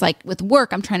down. So it's like with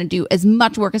work, I'm trying to do as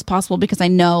much work as possible because I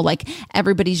know like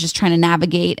everybody's just trying to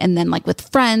navigate. And then like with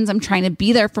friends, I'm trying to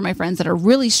be there for my friends that are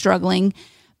really struggling.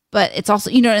 But it's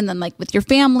also, you know, and then like with your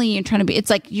family, you're trying to be, it's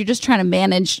like, you're just trying to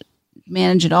manage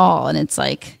it all. And it's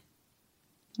like,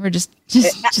 We're just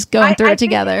going through it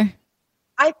together.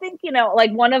 I think,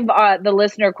 like one of the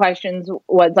listener questions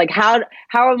was like, how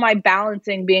am I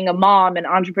balancing being a mom and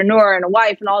entrepreneur and a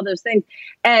wife and all those things?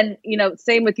 And,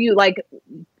 same with you, like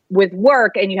with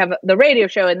work, and you have the radio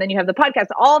show and then you have the podcast,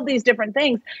 all of these different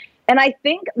things. And I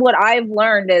think what I've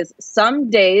learned is some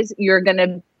days you're going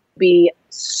to be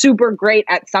super great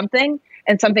at something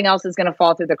and something else is going to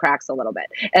fall through the cracks a little bit.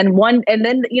 And then,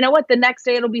 the next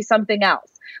day it'll be something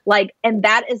else. And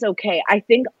that is okay. I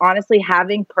think honestly,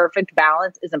 having perfect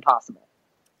balance is impossible.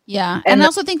 Yeah. And I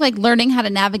also think like learning how to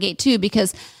navigate too,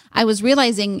 because I was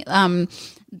realizing,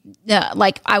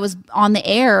 like I was on the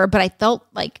air, but I felt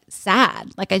like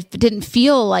sad. Like I didn't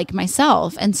feel like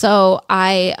myself. And so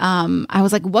I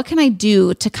was like, what can I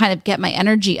do to kind of get my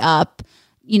energy up,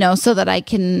 so that I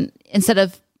can, instead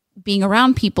of being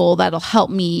around people, that'll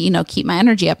help me, keep my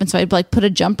energy up. And so I'd like put a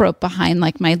jump rope behind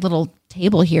like my little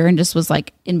table here, and just was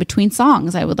like in between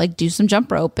songs, I would like do some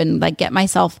jump rope and like get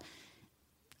myself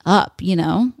up,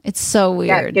 it's so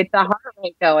weird. Yeah, get the heart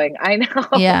rate going. I know.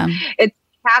 Yeah. It's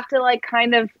have to like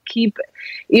kind of keep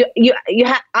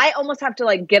I almost have to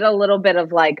like get a little bit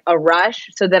of like a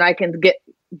rush so that I can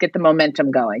get the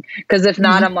momentum going. Cause if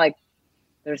not, I'm like,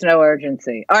 there's no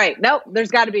urgency. All right. Nope.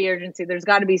 There's gotta be urgency. There's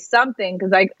gotta be something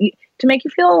to make you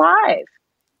feel alive.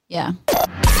 Yeah.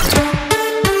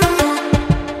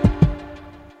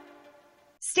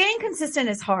 Staying consistent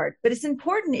is hard, but it's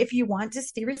important if you want to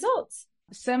see results.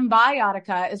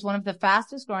 Symbiotica is one of the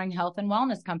fastest growing health and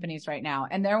wellness companies right now,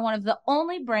 and they're one of the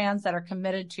only brands that are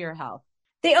committed to your health.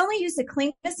 They only use the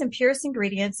cleanest and purest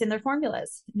ingredients in their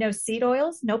formulas. No seed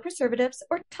oils, no preservatives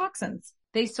or toxins.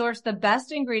 They source the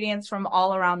best ingredients from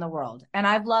all around the world, and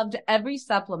I've loved every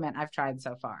supplement I've tried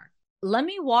so far. Let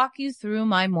me walk you through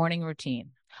my morning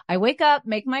routine. I wake up,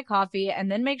 make my coffee, and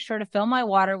then make sure to fill my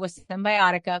water with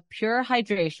Symbiotica Pure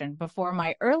Hydration before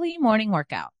my early morning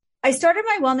workout. I started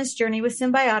my wellness journey with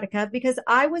Symbiotica because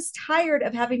I was tired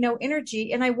of having no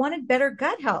energy and I wanted better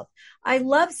gut health. I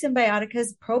love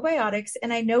Symbiotica's probiotics,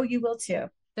 and I know you will too.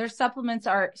 Their supplements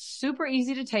are super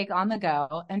easy to take on the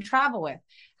go and travel with.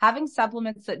 Having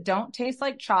supplements that don't taste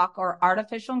like chalk or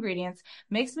artificial ingredients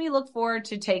makes me look forward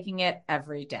to taking it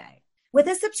every day. With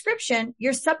a subscription,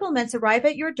 your supplements arrive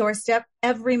at your doorstep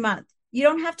every month. You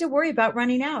don't have to worry about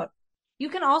running out. You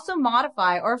can also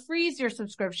modify or freeze your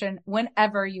subscription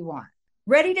whenever you want.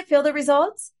 Ready to feel the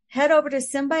results? Head over to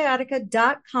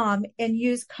Symbiotica.com and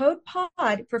use code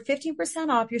POD for 15%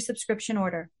 off your subscription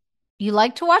order. You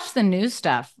like to watch the new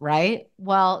stuff, right?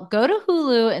 Well, go to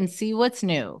Hulu and see what's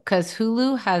new, because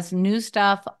Hulu has new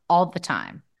stuff all the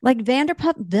time. Like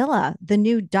Vanderpump Villa, the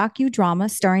new docudrama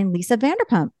starring Lisa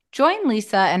Vanderpump. Join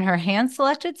Lisa and her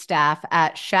hand-selected staff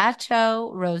at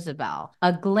Chateau Rosabelle,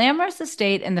 a glamorous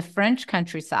estate in the French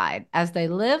countryside, as they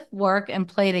live, work, and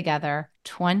play together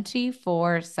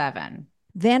 24/7.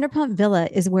 Vanderpump Villa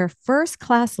is where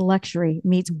first-class luxury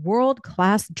meets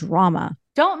world-class drama.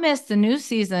 Don't miss the new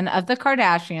season of The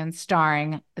Kardashians,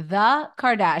 starring The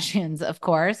Kardashians, of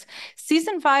course.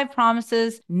 Season 5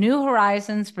 promises new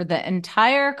horizons for the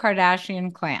entire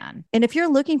Kardashian clan. And if you're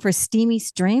looking for steamy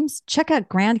streams, check out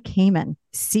Grand Cayman,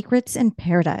 Secrets in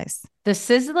Paradise. The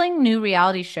sizzling new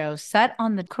reality show set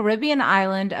on the Caribbean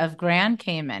island of Grand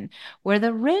Cayman, where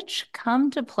the rich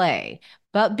come to play.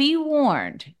 But be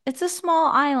warned, it's a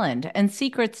small island and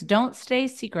secrets don't stay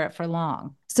secret for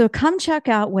long. So come check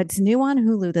out what's new on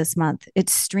Hulu this month.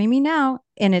 It's streaming now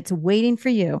and it's waiting for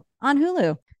you on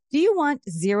Hulu. Do you want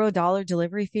 $0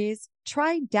 delivery fees?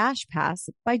 Try Dash Pass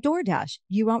by DoorDash.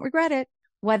 You won't regret it.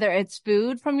 Whether it's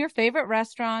food from your favorite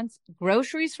restaurants,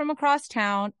 groceries from across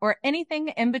town, or anything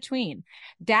in between,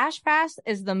 DashPass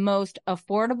is the most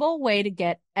affordable way to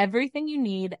get everything you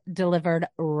need delivered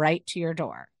right to your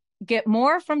door. Get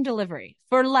more from delivery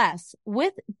for less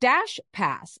with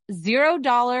DashPass.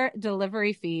 $0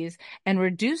 delivery fees and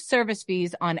reduced service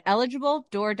fees on eligible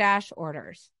DoorDash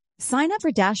orders. Sign up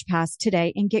for Dash Pass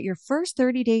today and get your first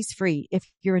 30 days free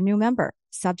if you're a new member.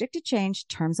 Subject to change.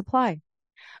 Terms apply.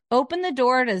 Open the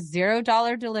door to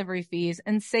 $0 delivery fees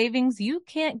and savings you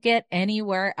can't get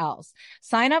anywhere else.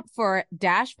 Sign up for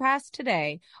Dash Pass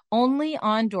today, only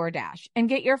on DoorDash, and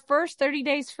get your first 30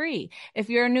 days free if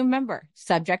you're a new member.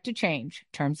 Subject to change.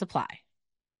 Terms apply.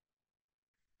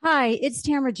 Hi, it's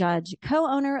Tamara Judge,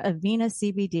 co-owner of Vena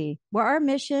CBD, where our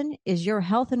mission is your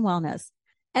health and wellness.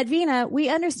 At Vena, we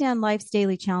understand life's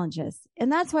daily challenges, and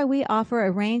that's why we offer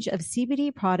a range of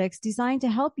CBD products designed to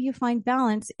help you find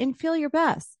balance and feel your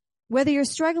best. Whether you're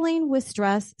struggling with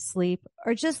stress, sleep,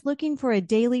 or just looking for a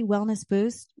daily wellness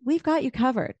boost, we've got you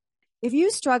covered. If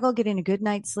you struggle getting a good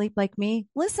night's sleep like me,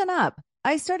 listen up.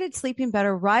 I started sleeping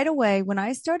better right away when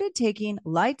I started taking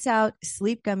Lights Out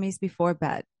sleep gummies before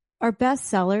bed. Our best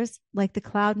sellers, like the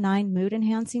Cloud9 Mood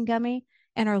Enhancing Gummy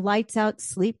and our Lights Out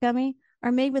Sleep Gummy,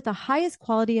 are made with the highest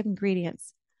quality of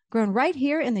ingredients, grown right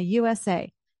here in the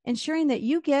USA, ensuring that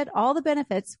you get all the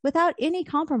benefits without any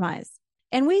compromise.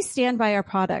 And we stand by our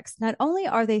products. Not only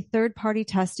are they third-party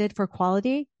tested for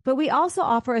quality, but we also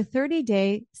offer a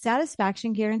 30-day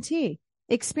satisfaction guarantee.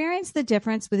 Experience the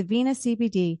difference with Vena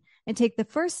CBD and take the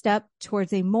first step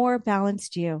towards a more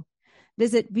balanced you.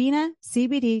 Visit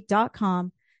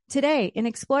venacbd.com today and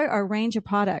explore our range of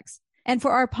products. And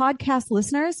for our podcast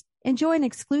listeners, enjoy an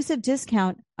exclusive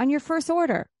discount on your first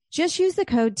order. Just use the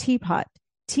code TEAPOD,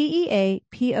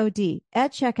 TEAPOD,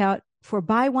 at checkout for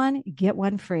buy one, get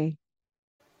one free.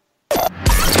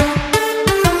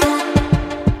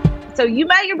 So you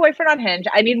met your boyfriend on Hinge.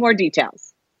 I need more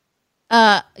details.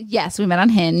 Yes, we met on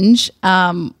Hinge,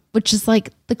 which is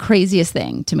like the craziest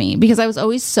thing to me because I was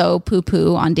always so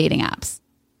poo-poo on dating apps.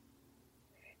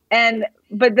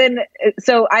 But then,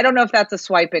 so I don't know if that's a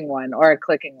swiping one or a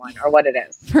clicking one or what it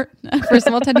is. First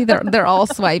of all, Teddy, they're all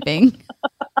swiping.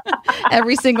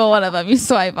 Every single one of them you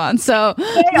swipe on. So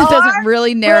it doesn't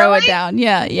really narrow it down.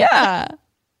 Yeah.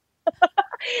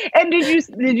 And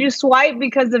did you swipe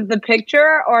because of the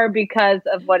picture or because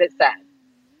of what it said?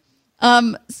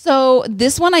 So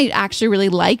this one I actually really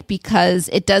like because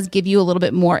it does give you a little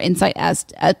bit more insight as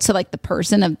to like the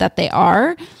person that they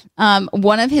are.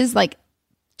 One of his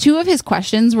two of his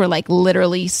questions were like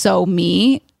literally so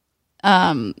me.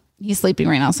 He's sleeping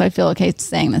right now, so I feel okay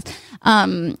saying this.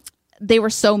 They were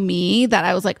so me that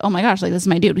I was like, oh my gosh, like this is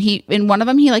my dude. In one of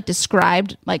them, he like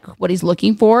described like what he's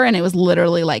looking for, and it was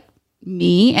literally like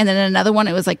me. And then another one,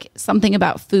 it was like something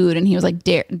about food, and he was like,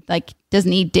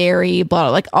 doesn't eat dairy, blah,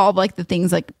 like all like the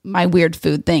things like my weird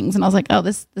food things. And I was like, oh,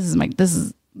 this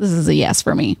is a yes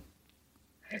for me.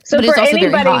 So but for it's also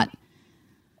anybody, very hot.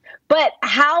 But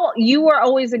how you were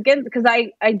always against, because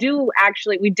I do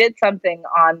actually, we did something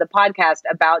on the podcast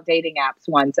about dating apps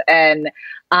once. And,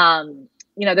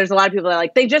 there's a lot of people that are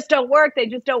like, they just don't work.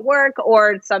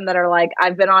 Or some that are like,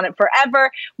 I've been on it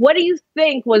forever. What do you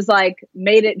think was like,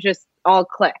 made it just all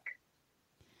click?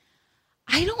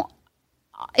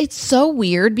 It's so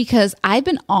weird because I've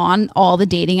been on all the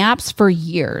dating apps for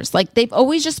years. Like they've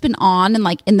always just been on and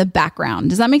like in the background.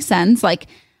 Does that make sense? Like,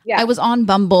 yeah. I was on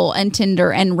Bumble and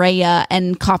Tinder and Raya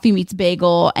and Coffee Meets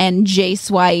Bagel and J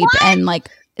Swipe and like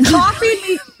Coffee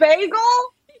Meets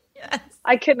Bagel. Yes.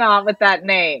 I cannot with that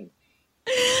name.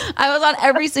 I was on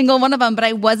every single one of them, but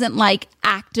I wasn't like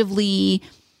actively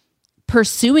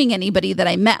pursuing anybody that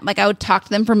I met. Like I would talk to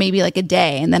them for maybe like a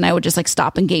day and then I would just like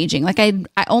stop engaging. Like I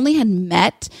only had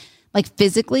met like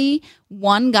physically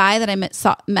one guy that I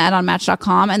met on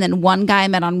Match.com, and then one guy I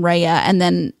met on Raya, and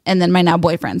then my now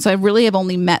boyfriend. So I really have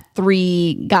only met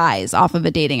 3 guys off of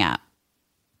a dating app.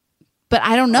 But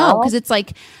I don't know because it's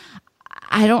like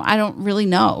I don't really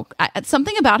know.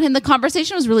 Something about him. The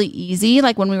conversation was really easy,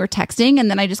 like when we were texting, and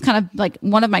then I just kind of like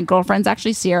one of my girlfriends,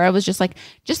 actually Sierra, was just like,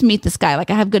 just meet this guy. Like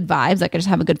I have good vibes. Like I just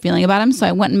have a good feeling about him. So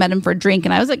I went and met him for a drink,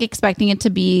 and I was like expecting it to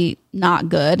be not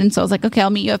good, and so I was like, okay, I'll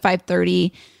meet you at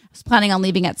 5:30. I was planning on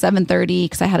leaving at 7:30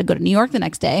 because I had to go to New York the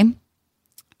next day.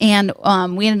 And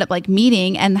we ended up like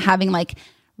meeting and having like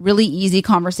really easy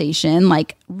conversation,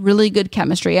 like really good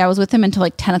chemistry. I was with him until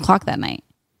like 10 o'clock that night.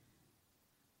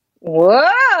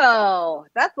 Whoa,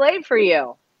 that's late for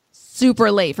you.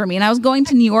 Super late for me. And I was going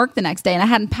to New York the next day and I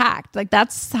hadn't packed. Like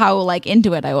that's how like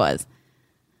into it I was.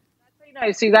 That's pretty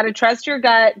nice. So you got to trust your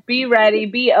gut, be ready,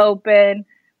 be open,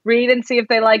 read and see if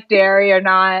they like dairy or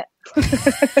not.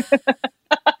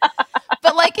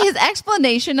 But like his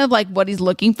explanation of like what he's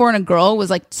looking for in a girl was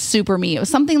like super me. It was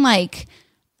something like,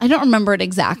 I don't remember it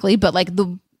exactly, but like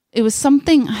it was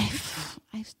something, I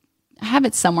have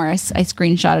it somewhere. I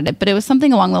screenshotted it, but it was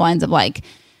something along the lines of like,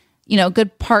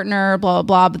 good partner, blah, blah,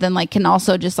 blah. But then like can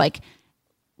also just like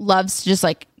loves just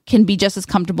like can be just as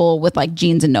comfortable with like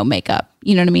jeans and no makeup.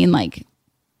 You know what I mean? Like,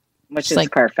 which is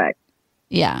like perfect.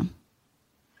 Yeah.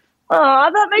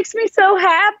 Oh, that makes me so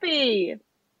happy.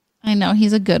 I know.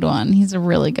 He's a good one. He's a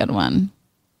really good one.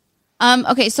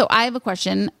 Okay, so I have a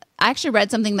question. I actually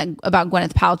read something about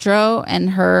Gwyneth Paltrow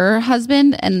and her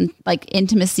husband and like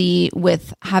intimacy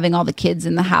with having all the kids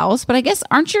in the house. But I guess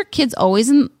aren't your kids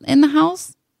always in the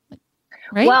house?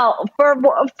 Right? Well,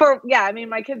 for yeah, I mean,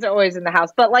 my kids are always in the house,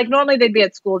 but like normally they'd be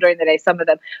at school during the day, some of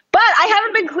them. But I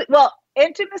haven't been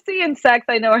intimacy and sex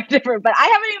I know are different, but I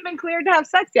haven't even been cleared to have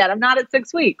sex yet. I'm not at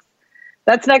 6 weeks.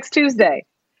 That's next Tuesday.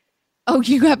 Oh,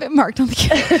 you have it marked on the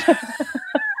calendar.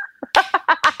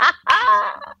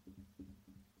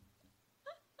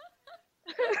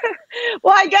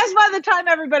 Well, I guess by the time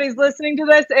everybody's listening to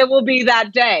this, it will be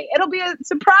that day. It'll be a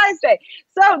surprise day.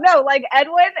 So no, like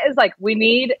Edwin is like, we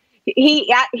need,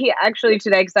 he actually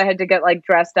today, because I had to get like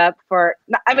dressed up for,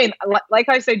 I mean, like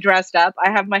I say dressed up,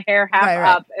 I have my hair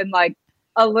half up and like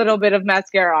a little bit of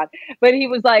mascara on. But he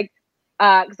was like,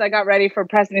 because I got ready for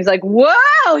press and he's like,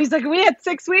 whoa, he's like, we had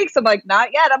 6 weeks. I'm like,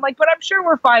 not yet. I'm like, but I'm sure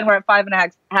we're fine. We're at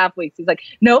 5.5 weeks. He's like,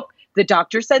 nope, the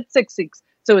doctor said 6 weeks.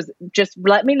 So just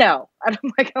let me know. And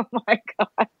I'm like, oh my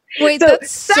God. Wait,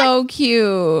 that's so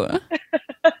cute.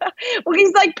 Well,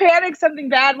 he's like, panic, something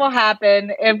bad will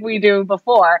happen if we do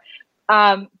before.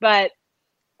 But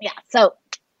yeah, so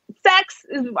sex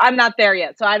I'm not there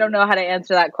yet. So I don't know how to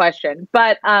answer that question.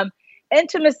 But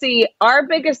intimacy, our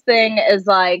biggest thing is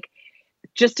like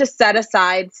just to set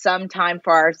aside some time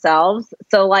for ourselves.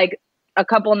 So like a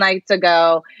couple nights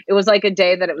ago, it was like a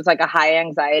day that it was like a high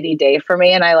anxiety day for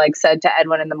me. And I like said to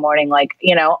Edwin in the morning, like,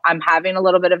 you know, I'm having a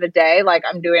little bit of a day. Like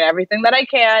I'm doing everything that I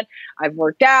can. I've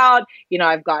worked out, you know,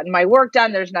 I've gotten my work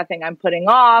done. There's nothing I'm putting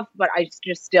off, but I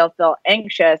just still feel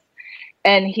anxious.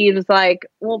 And he was like,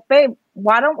 well, babe,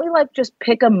 why don't we like just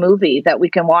pick a movie that we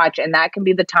can watch? And that can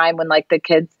be the time when like the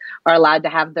kids are allowed to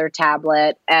have their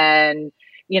tablet and,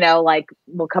 you know, like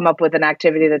we'll come up with an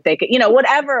activity that they could, you know,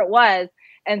 whatever it was.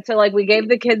 And so like we gave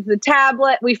the kids the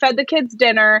tablet, we fed the kids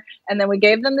dinner, and then we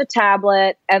gave them the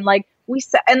tablet, and like we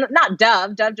sat, and not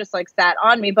Dove just like sat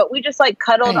on me, but we just like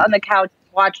cuddled on the couch,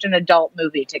 watched an adult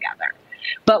movie together.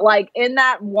 But like in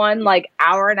that one like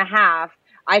hour and a half,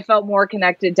 I felt more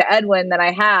connected to Edwin than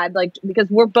I had, like, because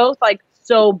we're both like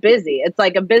so busy. It's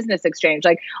like a business exchange.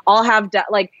 Like I'll have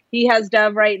like he has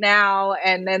Dove right now,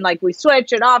 and then like we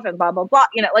switch it off and blah blah blah.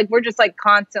 You know, like we're just like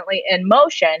constantly in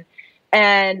motion.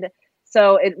 And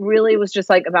so it really was just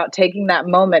like about taking that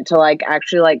moment to like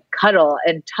actually like cuddle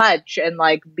and touch and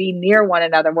like be near one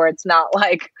another, where it's not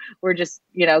like we're just,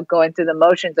 you know, going through the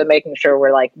motions and making sure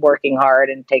we're like working hard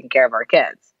and taking care of our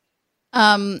kids.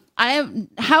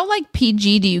 How like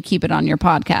PG do you keep it on your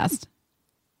podcast?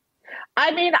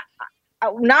 I mean,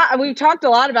 we've talked a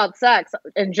lot about sex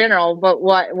in general, but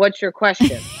what's your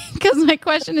question? Because my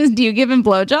question is, do you give him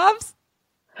blowjobs?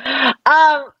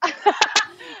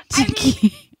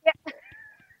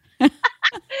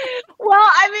 Well,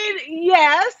 I mean,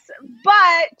 yes,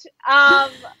 but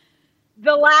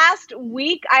the last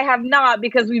week I have not,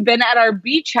 because we've been at our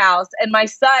beach house and my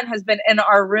son has been in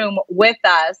our room with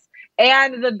us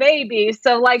and the baby.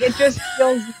 So like it just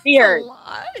feels weird.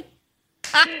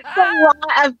 It's a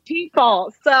lot of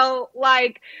people. So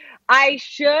like I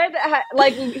should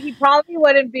like he probably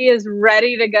wouldn't be as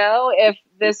ready to go if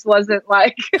this wasn't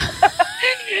like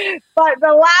but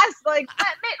the last like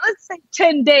let's say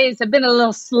 10 days have been a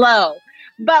little slow.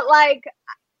 But like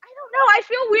I don't know, I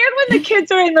feel weird when the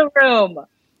kids are in the room,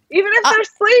 even if they're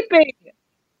sleeping.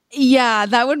 Yeah,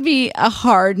 that would be a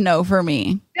hard no for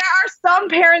me. There are some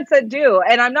parents that do,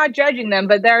 and I'm not judging them,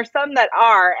 but there are some that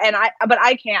are, and I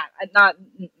can't.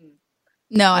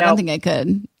 No, I don't think I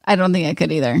could. I don't think I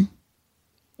could either.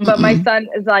 But my son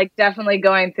is like definitely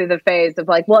going through the phase of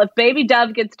like, well, if baby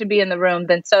Dove gets to be in the room,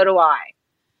 then so do I.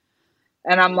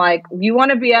 And I'm like, you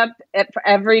want to be up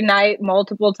every night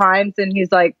multiple times? And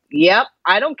he's like, yep,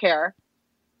 I don't care.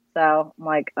 So I'm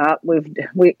like,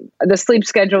 the sleep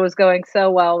schedule was going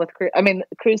so well with Cruz. I mean,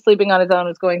 Cruz sleeping on his own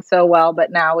was going so well, but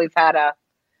now we've had a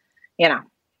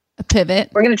pivot.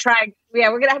 We're going to try.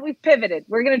 Yeah, we've pivoted.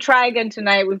 We're going to try again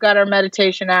tonight. We've got our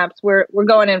meditation apps. We're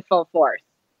going in full force.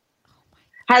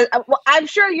 I'm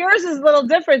sure yours is a little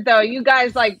different though. You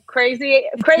guys like crazy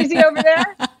over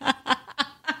there.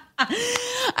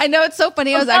 I know, it's so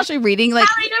funny. I was actually reading like,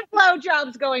 how are your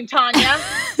blowjobs going, Tanya?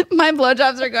 My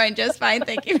blowjobs are going just fine,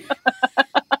 thank you.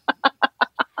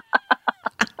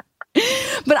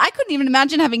 But I couldn't even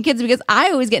imagine having kids because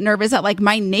I always get nervous that like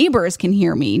my neighbors can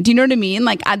hear me. Do you know what I mean?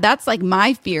 Like that's like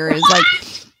my fear is like,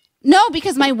 no,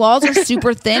 because my walls are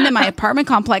super thin in my apartment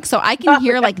complex. So I can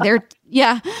hear like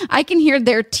I can hear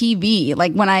their TV.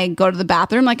 Like when I go to the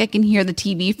bathroom, like I can hear the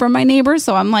TV from my neighbors.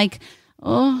 So I'm like,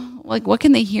 oh, like what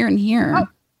can they hear in here?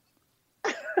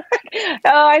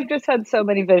 Oh, I've just had so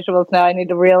many visuals now. I need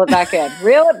to reel it back in.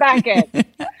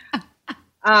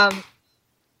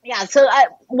 Yeah. So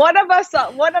one of us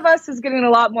is getting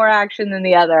a lot more action than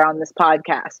the other on this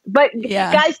podcast. But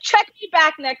guys, check me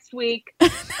back next week.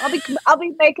 I'll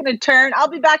be making a turn. I'll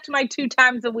be back to my 2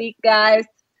 times a week, guys.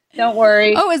 Don't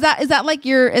worry. Oh, is that like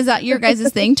your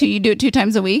guys' thing too? You do it 2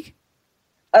 times a week?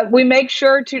 We make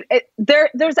sure to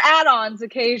there's add-ons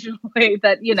occasionally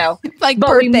that, you know, like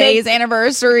birthdays,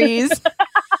 anniversaries.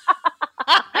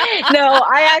 No,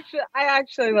 I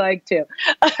actually like to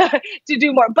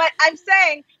do more. But I'm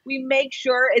saying we make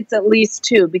sure it's at least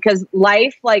 2 because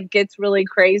life like gets really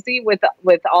crazy with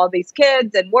all these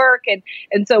kids and work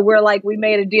and so we're like we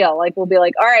made a deal. Like we'll be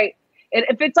like, all right, and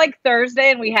if it's like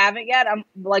Thursday and we haven't yet, I'm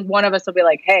like one of us will be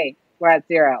like, hey, we're at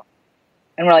 0.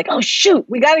 And we're like, oh shoot,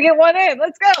 we got to get one in.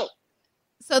 Let's go.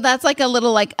 So that's like a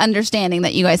little like understanding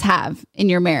that you guys have in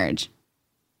your marriage.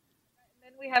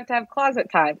 And then we have to have closet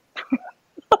time.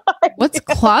 What's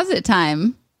closet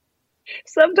time?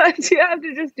 Sometimes you have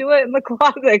to just do it in the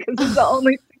closet because it's the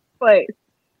only place.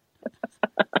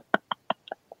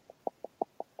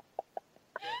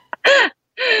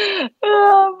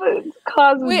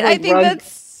 Wait, I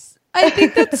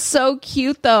think that's so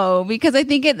cute though, because I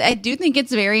do think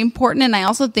it's very important. And I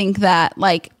also think that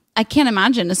like, I can't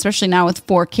imagine, especially now with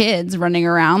 4 kids running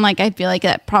around, like I feel like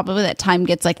that probably that time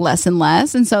gets like less and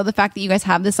less. And so the fact that you guys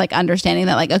have this like understanding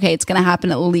that like, okay, it's going to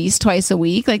happen at least twice a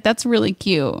week. Like that's really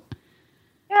cute.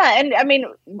 Yeah. And I mean,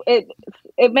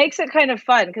 it makes it kind of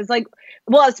fun because like,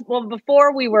 well,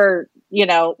 before we were, you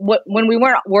know, when we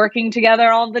weren't working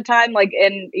together all the time, like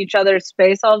in each other's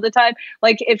space all the time,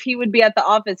 like if he would be at the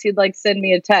office, he'd like send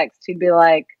me a text. He'd be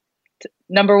like,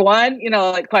 number 1, you know,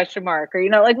 like question mark or, you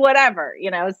know, like whatever, you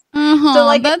know. So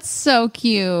like that's so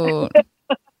cute.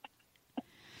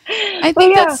 I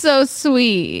think that's so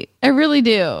sweet. I really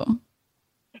do.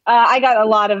 I got a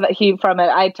lot of heat from it.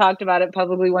 I talked about it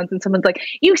publicly once and someone's like,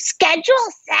 you schedule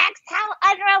sex? How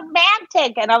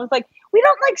unromantic. And I was like, we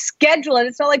don't like schedule it.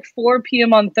 It's not like 4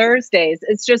 p.m. on Thursdays.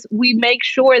 It's just we make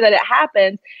sure that it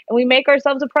happens and we make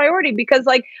ourselves a priority because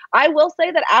like I will say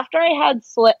that after I had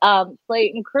Slate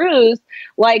and Cruz,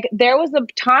 like there was a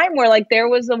time where like there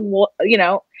was you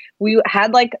know, we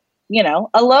had like, you know,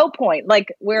 a low point,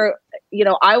 like where, you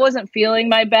know, I wasn't feeling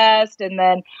my best and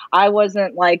then I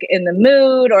wasn't like in the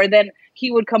mood, or then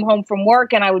he would come home from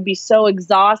work and I would be so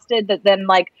exhausted that then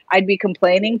like I'd be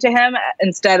complaining to him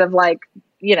instead of like,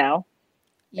 you know,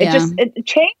 it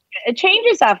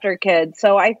changes after kids.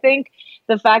 So I think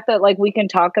the fact that like we can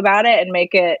talk about it and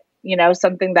make it, you know,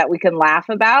 something that we can laugh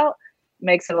about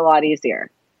makes it a lot easier.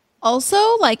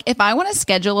 Also, like if I want to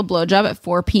schedule a blowjob at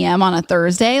 4 p.m. on a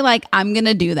Thursday, like I'm going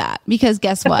to do that because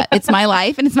guess what? It's my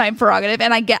life and it's my prerogative.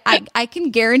 And I can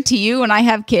guarantee you when I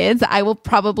have kids, I will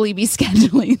probably be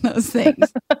scheduling those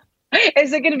things.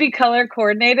 Is it going to be color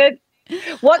coordinated?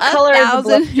 What color is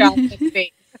the blowjob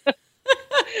pink?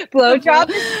 Blowjob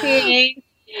is pink.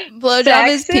 Blowjob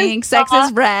is pink. Sex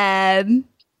is red.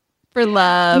 For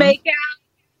love. Make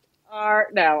out.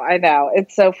 No, I know.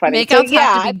 It's so funny. Makeouts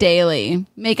have to be daily.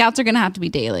 Makeouts are going to have to be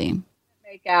daily.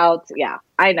 Makeouts, yeah.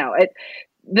 I know.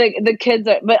 The kids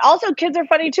are, but also kids are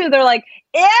funny too. They're like,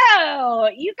 ew,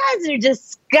 you guys are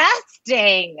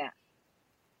disgusting.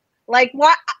 Like,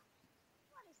 what? I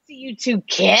want to see you 2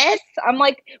 kiss. I'm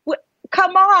like,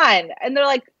 come on. And they're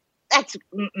like, that's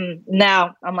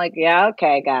no. I'm like, yeah,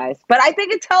 okay, guys. But I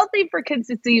think it's healthy for kids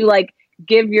to see you like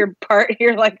give your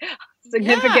like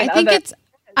significant other.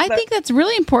 I think that's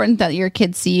really important that your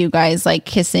kids see you guys like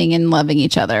kissing and loving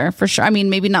each other for sure. I mean,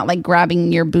 maybe not like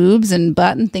grabbing your boobs and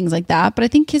butt and things like that, but I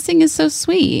think kissing is so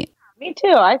sweet. Me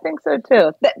too. I think so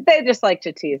too. They just like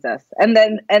to tease us. And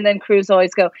then Cruz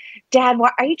always go, Dad,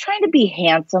 why are you trying to be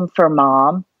handsome for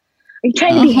Mom? Are you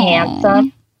trying to be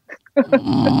handsome?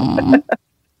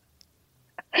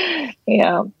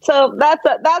 Yeah. So that's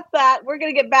that. We're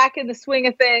gonna get back in the swing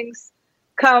of things.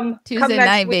 Come Tuesday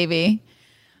night, baby.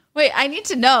 Wait, I need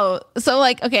to know. So,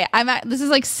 like, okay, this is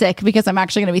like sick because I'm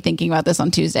actually going to be thinking about this on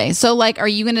Tuesday. So, like, are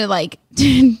you going to like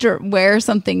wear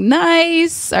something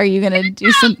nice? Are you going to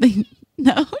do something?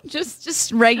 No,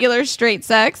 just regular straight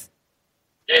sex.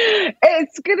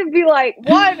 It's going to be like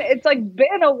it's like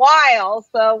been a while,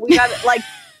 so we got like.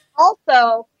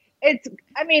 Also,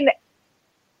 I mean, the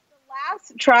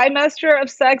last trimester of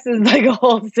sex is like a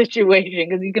whole situation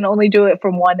because you can only do it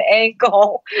from one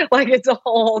angle. Like, it's a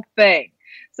whole thing.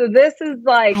 So this is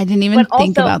like, I didn't even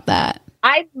think about that.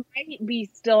 I might be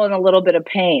still in a little bit of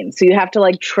pain. So you have to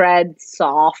like tread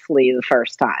softly the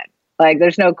first time. Like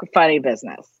there's no funny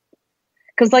business.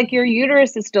 Cause like your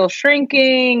uterus is still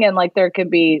shrinking and like there could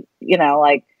be, you know,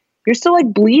 like you're still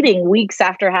like bleeding weeks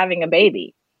after having a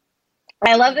baby.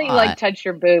 I love that you like touch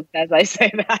your boobs as I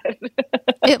say that.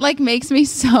 It like makes me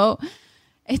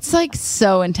it's like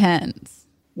so intense.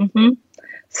 Mm-hmm.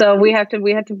 So we have to,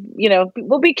 you know,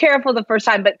 we'll be careful the first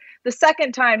time, but the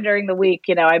second time during the week,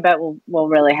 you know, I bet we'll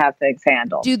really have things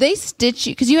handled. Do they stitch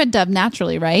you? Because you had Dove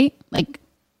naturally, right? Like,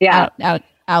 yeah,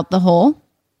 out the hole.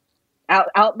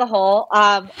 Out the hole.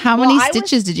 How many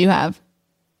stitches did you have?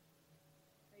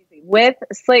 With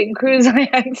Slate & Cruz, I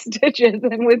had stitches,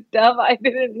 and with Dove, I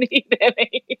didn't need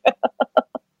any.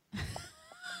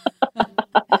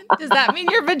 Does that mean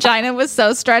your vagina was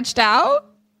so stretched out?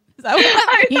 Is that what that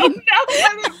I don't know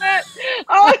what it meant.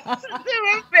 I was so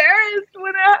embarrassed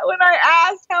when I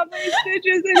asked how many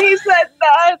stitches, and he said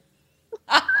none.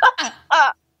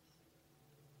 I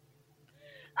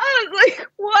was like,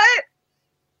 what?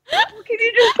 Well, can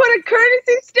you just put a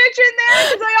courtesy stitch in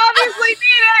there? Because I obviously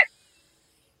need it.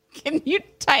 Can you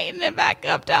tighten it back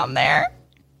up down there?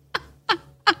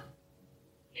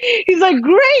 He's like,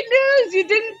 great news, you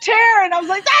didn't tear. And I was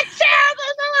like, that's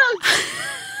terrible news.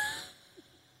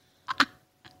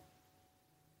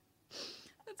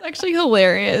 That's actually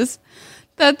hilarious.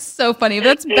 That's so funny.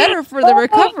 That's better for the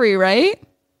recovery, right?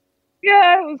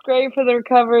 Yeah, it was great for the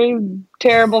recovery.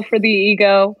 Terrible for the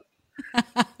ego.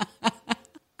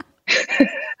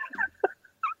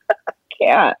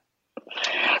 Can't.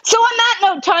 So on that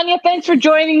note, Tanya, thanks for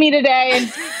joining me today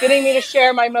and getting me to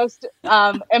share my most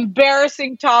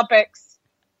embarrassing topics.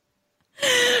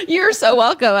 You're so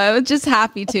welcome. I was just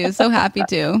happy to. So happy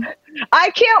to. I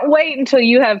can't wait until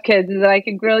you have kids so that I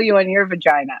can grill you on your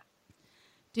vagina.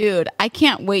 Dude, I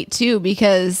can't wait too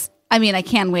because, I mean, I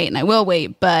can wait and I will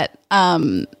wait, but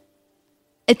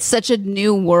it's such a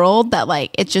new world that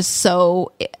like, it's just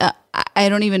so, I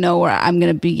don't even know where I'm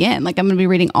going to begin. Like I'm going to be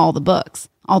reading all the books,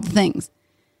 all the things.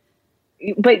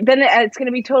 But then it's going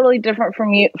to be totally different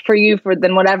for you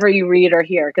than whatever you read or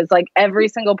hear. Cause like every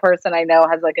single person I know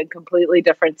has like a completely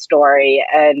different story.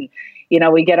 And, you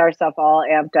know, we get ourselves all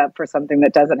amped up for something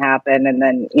that doesn't happen. And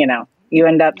then, you know, you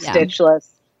end up stitchless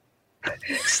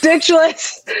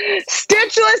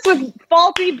with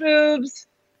faulty boobs,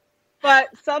 but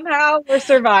somehow we're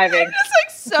surviving.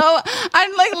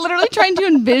 I'm like literally trying to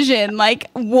envision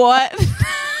like what.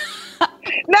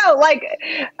 No, like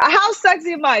how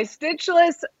sexy am I?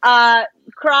 Stitchless,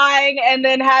 crying, and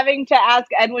then having to ask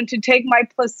Edwin to take my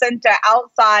placenta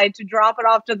outside to drop it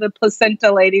off to the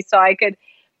placenta lady so I could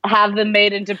have them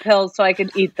made into pills so I could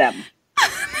eat them.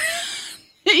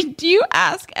 Do you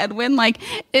ask Edwin, like,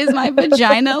 is my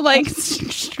vagina like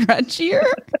stretchier?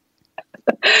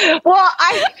 Well,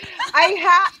 I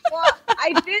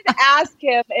did ask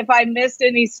him if I missed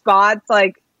any spots,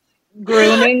 like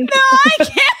grooming. No, I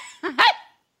can't.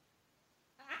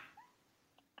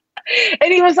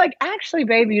 And he was like, actually,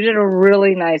 babe, you did a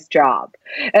really nice job.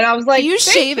 And I was like, do you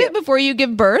shave it before you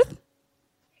give birth?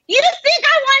 You just think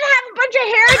I want to have a bunch of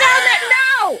hair down there?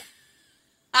 No.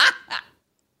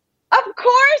 Of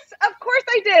course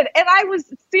I did. And I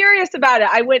was serious about it.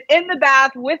 I went in the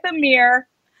bath with a mirror.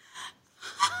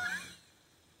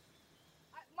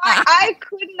 I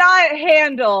could not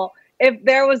handle if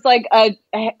there was like a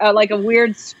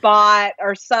weird spot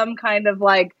or some kind of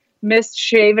like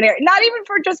misshaven area. Not even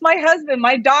for just my husband,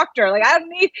 my doctor. Like I don't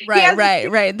need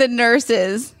right. The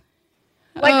nurses.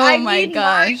 Like oh I my need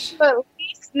gosh. mine to at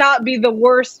least not be the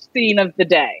worst scene of the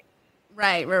day.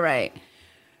 Right.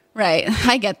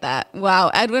 I get that. Wow,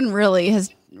 Edwin really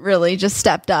has just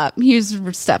stepped up. He's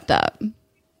stepped up.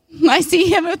 I see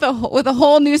him with a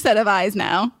whole new set of eyes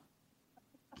now.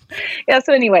 Yeah,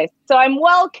 so anyway, so I'm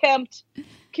well kempt,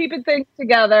 keeping things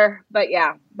together, but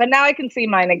now I can see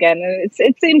mine again, and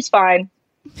it seems fine.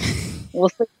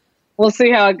 We'll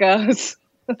see how it goes.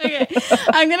 Okay,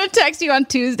 I'm gonna text you on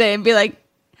Tuesday and be like,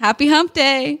 "Happy Hump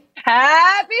Day!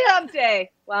 Happy Hump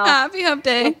Day! Wow, Happy Hump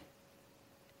Day!"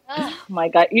 Oh my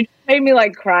God, you made me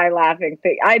like cry laughing.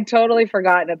 I'd totally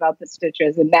forgotten about the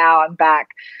stitches, and now I'm back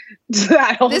to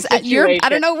that whole situation. I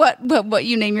don't know what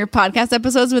you name your podcast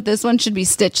episodes, but this one should be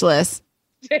Stitchless.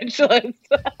 Stitchless.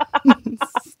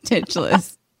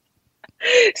 Stitchless.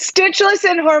 Stitchless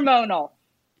and hormonal.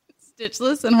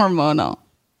 Stitchless and hormonal.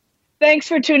 Thanks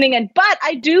for tuning in. But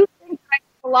I do think I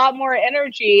have a lot more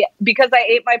energy because I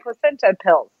ate my placenta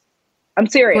pills. I'm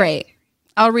serious. Great.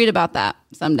 I'll read about that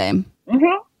someday.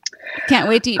 Mm-hmm. Can't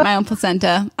wait to eat my own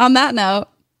placenta. On that note,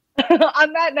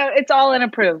 it's all in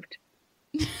approved.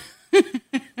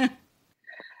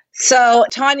 So,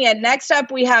 Tanya, next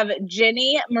up we have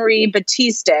Jenny Marie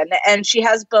Battiston, and she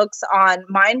has books on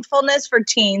mindfulness for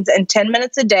teens and 10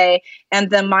 minutes a day and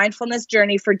the mindfulness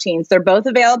journey for teens. They're both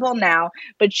available now,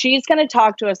 but she's going to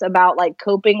talk to us about like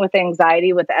coping with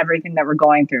anxiety with everything that we're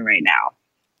going through right now.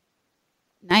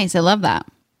 Nice. I love that.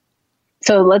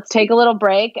 So let's take a little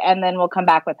break and then we'll come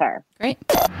back with her. Great.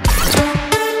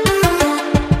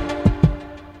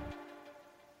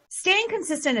 Staying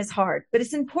consistent is hard, but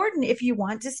it's important if you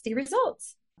want to see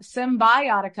results.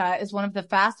 Symbiotica is one of the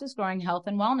fastest growing health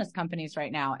and wellness companies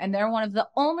right now, and they're one of the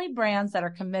only brands that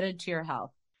are committed to your health.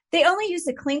 They only use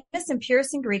the cleanest and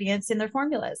purest ingredients in their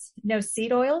formulas. No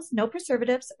seed oils, no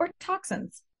preservatives or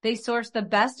toxins. They source the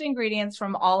best ingredients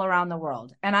from all around the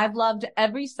world, and I've loved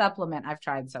every supplement I've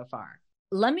tried so far.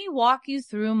 Let me walk you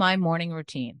through my morning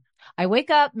routine. I wake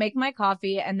up, make my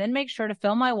coffee, and then make sure to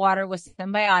fill my water with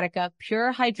Symbiotica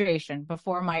Pure Hydration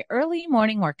before my early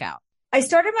morning workout. I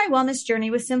started my wellness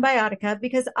journey with Symbiotica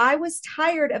because I was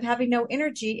tired of having no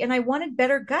energy and I wanted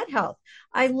better gut health.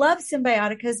 I love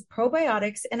Symbiotica's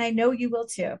probiotics, and I know you will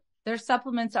too. Their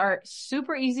supplements are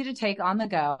super easy to take on the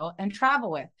go and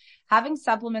travel with. Having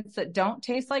supplements that don't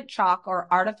taste like chalk or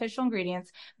artificial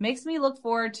ingredients makes me look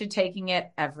forward to taking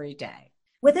it every day.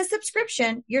 With a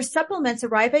subscription, your supplements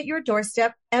arrive at your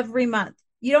doorstep every month.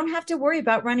 You don't have to worry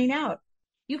about running out.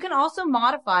 You can also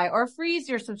modify or freeze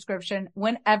your subscription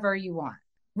whenever you want.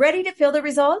 Ready to feel the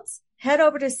results? Head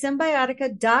over to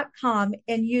Symbiotica.com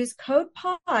and use code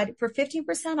POD for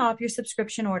 15% off your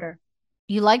subscription order.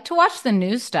 You like to watch the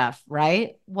new stuff,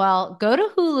 right? Well, go to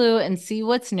Hulu and see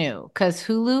what's new, because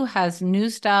Hulu has new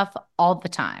stuff all the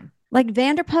time. Like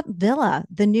Vanderpump Villa,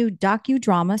 the new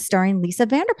docudrama starring Lisa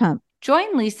Vanderpump.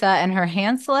 Join Lisa and her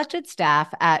hand-selected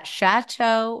staff at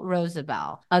Chateau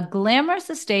Rosabelle, a glamorous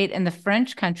estate in the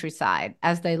French countryside,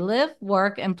 as they live,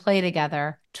 work, and play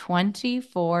together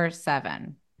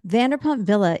 24/7. Vanderpump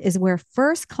Villa is where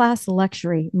first-class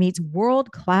luxury meets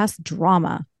world-class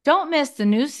drama. Don't miss the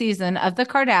new season of The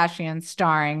Kardashians,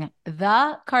 starring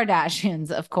The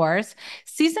Kardashians, of course.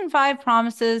 Season 5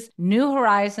 promises new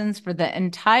horizons for the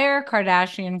entire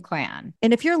Kardashian clan.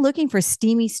 And if you're looking for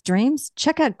steamy streams,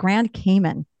 check out Grand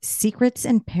Cayman, Secrets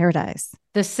in Paradise.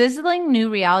 The sizzling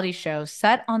new reality show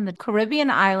set on the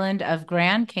Caribbean island of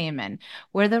Grand Cayman,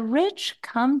 where the rich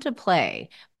come to play.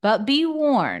 But be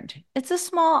warned, it's a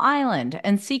small island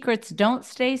and secrets don't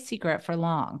stay secret for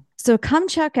long. So come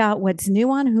check out what's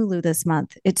new on Hulu this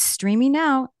month. It's streaming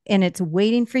now and it's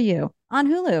waiting for you on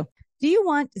Hulu. Do you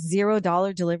want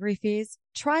 $0 delivery fees?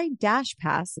 Try Dash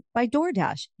Pass by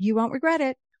DoorDash. You won't regret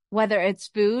it. Whether it's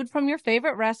food from your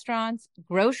favorite restaurants,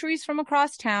 groceries from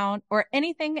across town, or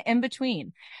anything in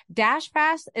between,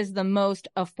 DashPass is the most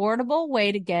affordable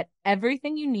way to get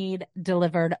everything you need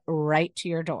delivered right to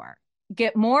your door.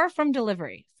 Get more from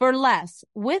delivery for less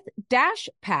with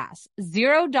DashPass,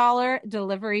 $0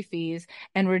 delivery fees,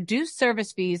 and reduced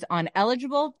service fees on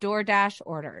eligible DoorDash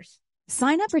orders.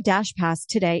 Sign up for Dash Pass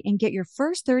today and get your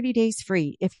first 30 days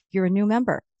free if you're a new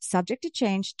member. Subject to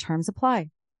change, terms apply.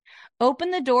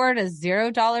 Open the door to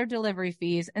 $0 delivery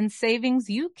fees and savings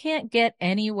you can't get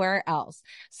anywhere else.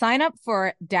 Sign up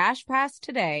for Dash Pass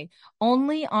today,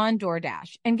 only on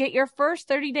DoorDash, and get your first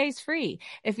 30 days free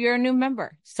if you're a new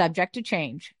member. Subject to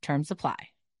change, terms apply.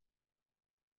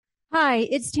 Hi,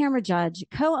 it's Tamara Judge,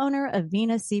 co-owner of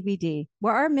Vena CBD,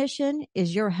 where our mission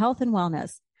is your health and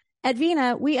wellness. At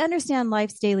Vena, we understand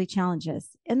life's daily challenges,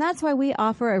 and that's why we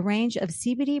offer a range of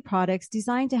CBD products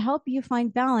designed to help you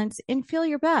find balance and feel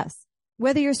your best.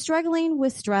 Whether you're struggling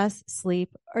with stress,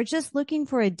 sleep, or just looking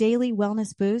for a daily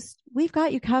wellness boost, we've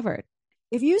got you covered.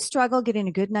 If you struggle getting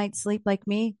a good night's sleep like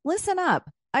me, listen up.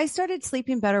 I started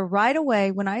sleeping better right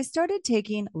away when I started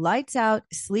taking Lights Out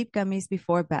sleep gummies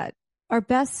before bed. Our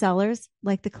best sellers,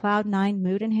 like the Cloud9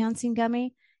 Mood Enhancing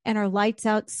Gummy and our Lights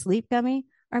Out Sleep Gummy,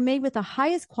 are made with the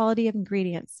highest quality of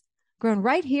ingredients, grown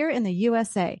right here in the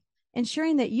USA,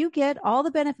 ensuring that you get all the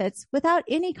benefits without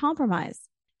any compromise.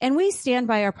 And we stand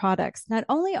by our products. Not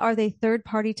only are they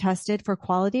third-party tested for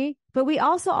quality, but we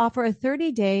also offer a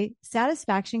 30-day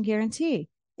satisfaction guarantee.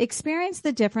 Experience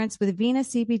the difference with Vena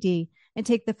CBD and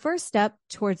take the first step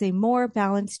towards a more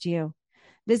balanced you.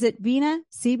 Visit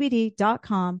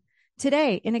venacbd.com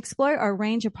today and explore our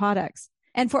range of products.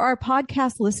 And for our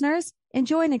podcast listeners,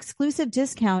 enjoy an exclusive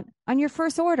discount on your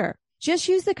first order. Just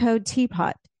use the code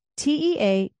TEAPOD,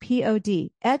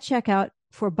 TEAPOD, at checkout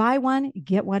for buy one,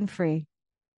 get one free.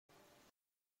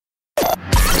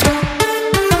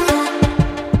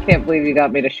 Can't believe you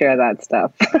got me to share that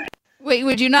stuff. Wait,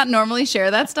 would you not normally share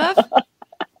that stuff?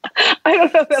 I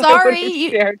don't know. Sorry.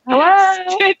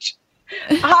 Hello.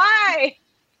 Hi.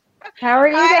 How are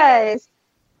you guys?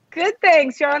 Good,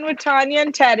 thanks. You're on with Tanya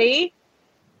and Teddy.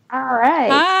 All right.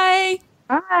 Hi.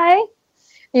 Hi.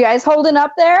 You guys holding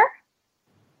up there?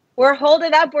 We're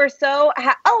holding up. We're so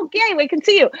oh, yay, we can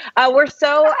see you. We're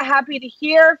so happy to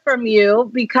hear from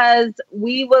you because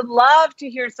we would love to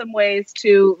hear some ways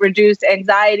to reduce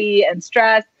anxiety and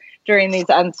stress during these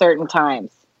uncertain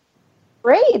times.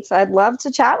 Great. I'd love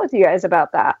to chat with you guys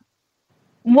about that.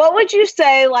 What would you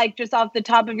say, like just off the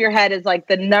top of your head, is like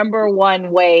the number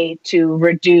one way to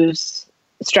reduce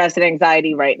stress and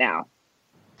anxiety right now?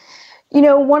 You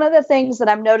know, one of the things that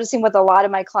I'm noticing with a lot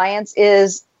of my clients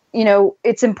is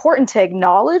it's important to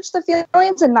acknowledge the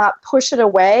feelings and not push it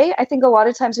away. I think a lot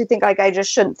of times we think like, I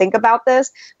just shouldn't think about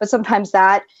this, but sometimes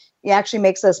that actually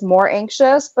makes us more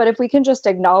anxious. But if we can just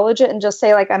acknowledge it and just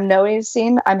say like, I'm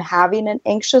noticing I'm having an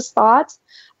anxious thought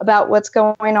about what's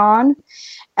going on.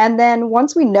 And then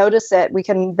once we notice it, we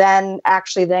can then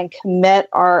commit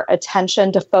our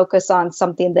attention to focus on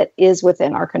something that is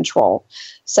within our control.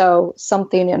 So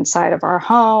something inside of our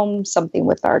home, something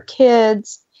with our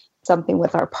kids, something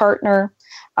with our partner.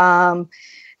 And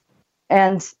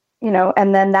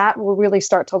then that will really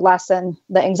start to lessen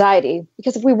the anxiety.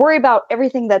 Because if we worry about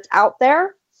everything that's out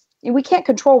there, we can't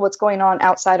control what's going on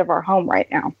outside of our home right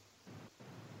now.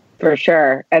 For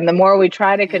sure. And the more we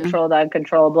try to control the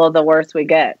uncontrollable, the worse we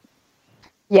get.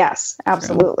 Yes,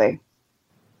 absolutely.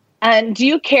 And do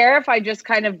you care if I just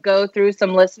kind of go through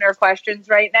some listener questions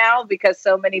right now? Because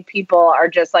so many people are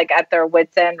just like at their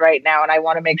wits' end right now, and I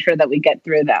want to make sure that we get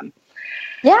through them.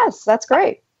 Yes, that's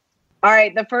great. All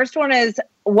right. The first one is,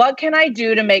 what can I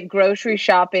do to make grocery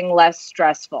shopping less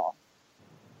stressful?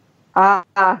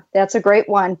 That's a great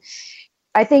one.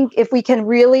 I think if we can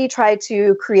really try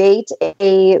to create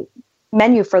a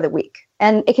menu for the week,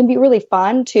 and it can be really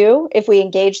fun too, if we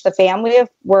engage the family. If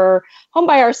we're home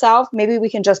by ourselves, maybe we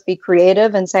can just be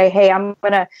creative and say, hey, I'm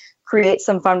going to create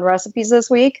some fun recipes this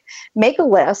week. Make a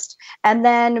list and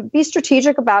then be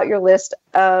strategic about your list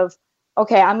of,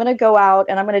 okay, I'm going to go out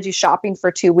and I'm going to do shopping for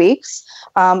 2 weeks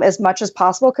as much as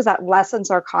possible, because that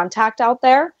lessens our contact out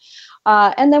there.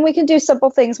 And then we can do simple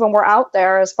things when we're out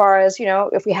there, as far as,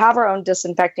 if we have our own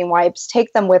disinfecting wipes,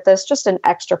 take them with us, just an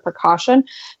extra precaution,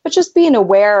 but just being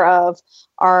aware of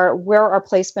where our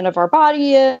placement of our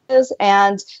body is,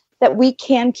 and that we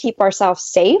can keep ourselves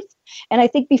safe. And I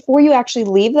think before you actually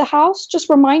leave the house, just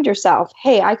remind yourself,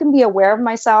 hey, I can be aware of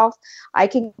myself. I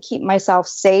can keep myself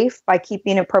safe by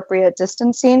keeping appropriate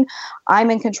distancing. I'm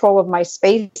in control of my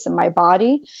space and my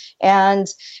body. And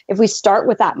if we start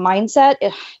with that mindset,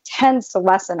 it tends to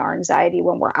lessen our anxiety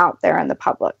when we're out there in the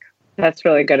public. That's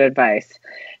really good advice,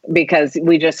 because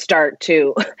we just start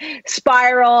to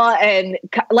spiral and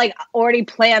like already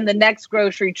plan the next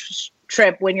grocery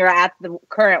trip when you're at the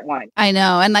current one. I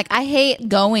know. And like, I hate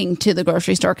going to the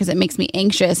grocery store because it makes me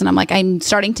anxious. And I'm like, I'm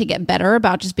starting to get better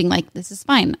about just being like, this is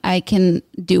fine. I can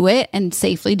do it and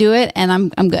safely do it. And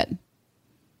I'm good.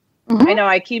 Mm-hmm. I know.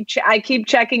 I keep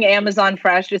checking Amazon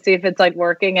Fresh to see if it's like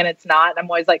working, and it's not. I'm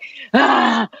always like,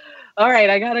 all right,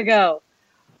 I gotta go.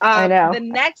 I know.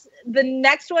 The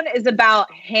next one is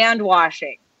about hand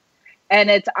washing.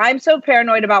 And I'm so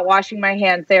paranoid about washing my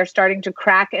hands. They are starting to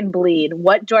crack and bleed.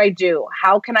 What do I do?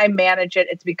 How can I manage it?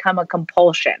 It's become a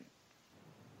compulsion.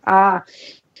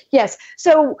 Yes.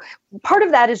 So part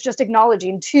of that is just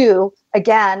acknowledging too,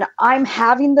 again, I'm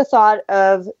having the thought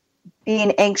of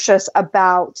being anxious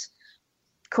about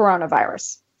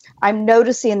coronavirus. I'm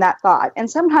noticing that thought.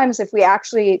 And sometimes if we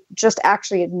actually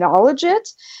acknowledge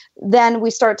it, then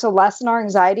we start to lessen our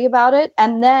anxiety about it.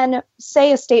 And then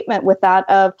say a statement with that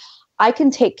of, I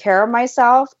can take care of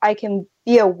myself. I can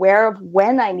be aware of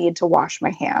when I need to wash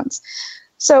my hands.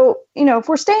 So, if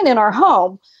we're staying in our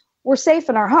home, we're safe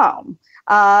in our home.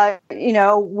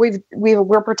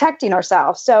 We're protecting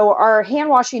ourselves. So our hand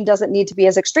washing doesn't need to be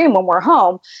as extreme when we're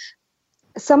home.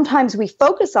 Sometimes we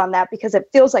focus on that because it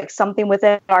feels like something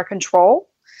within our control.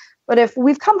 But if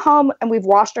we've come home and we've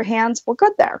washed our hands, we're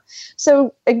good there.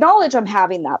 So acknowledge I'm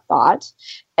having that thought.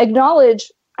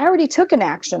 Acknowledge I already took an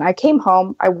action. I came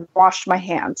home, I washed my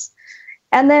hands.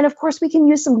 And then, of course, we can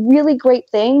use some really great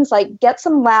things, like get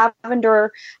some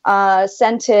lavender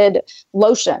scented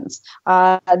lotions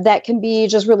that can be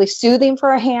just really soothing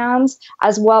for our hands,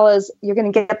 as well as you're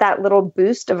going to get that little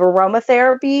boost of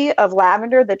aromatherapy of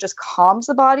lavender that just calms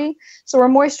the body. So we're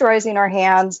moisturizing our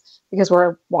hands because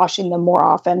we're washing them more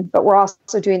often, but we're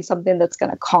also doing something that's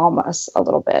going to calm us a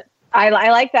little bit. I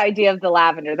like the idea of the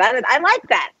lavender. I like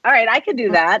that. All right, I can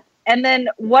do that. And then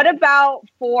what about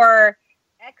for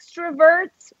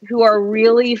extroverts who are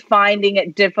really finding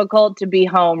it difficult to be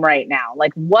home right now?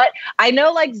 Like I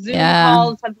know like Zoom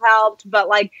calls have helped, but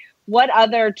like what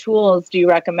other tools do you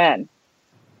recommend?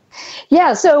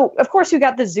 Yeah, so of course you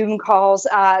got the Zoom calls.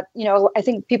 I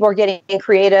think people are getting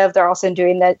creative. They're also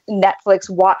doing the Netflix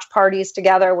watch parties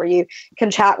together where you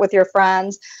can chat with your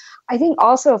friends. I think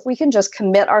also if we can just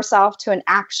commit ourselves to an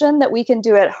action that we can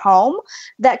do at home,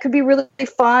 that could be really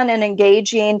fun and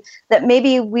engaging that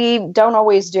maybe we don't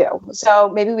always do. So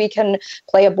maybe we can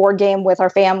play a board game with our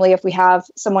family if we have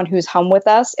someone who's home with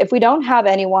us. If we don't have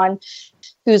anyone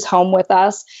who's home with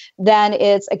us, then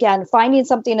it's, again, finding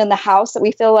something in the house that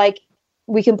we feel like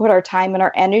we can put our time and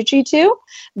our energy to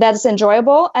that's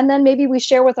enjoyable. And then maybe we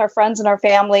share with our friends and our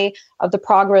family of the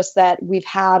progress that we've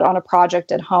had on a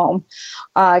project at home.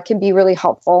 Can be really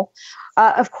helpful.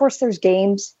 Of course, there's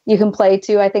games you can play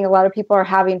too. I think a lot of people are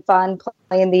having fun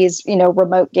playing these,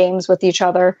 remote games with each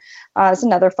other. It's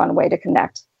another fun way to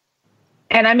connect.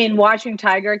 And I mean, watching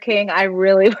Tiger King, I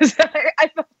really was,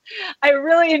 I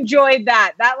really enjoyed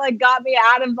that. That like got me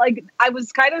out of I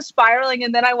was kind of spiraling,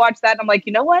 and then I watched that and I'm like,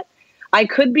 you know what? I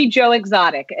could be Joe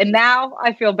Exotic, and now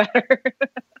I feel better.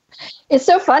 It's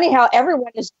so funny how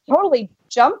everyone has totally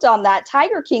jumped on that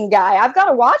Tiger King guy. I've got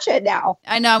to watch it now.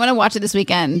 I know. I'm going to watch it this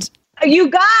weekend. You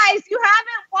guys, you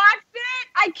haven't watched it?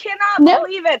 I cannot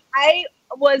believe it. I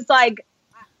was like,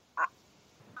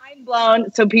 mind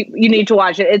blown. So people, you need to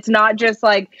watch it. It's not just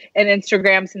like an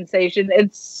Instagram sensation.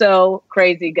 It's so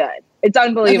crazy good. It's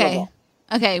unbelievable.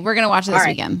 Okay. We're going to watch it this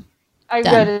weekend. I'm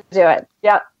going to do it.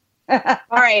 Yep. All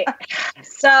right.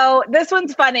 So this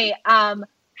one's funny.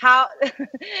 How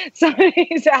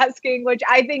somebody's asking, which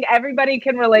I think everybody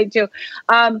can relate to.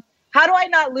 How do I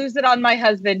not lose it on my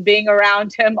husband being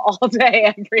around him all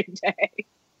day, every day?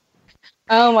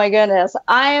 Oh my goodness.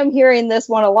 I am hearing this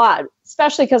one a lot,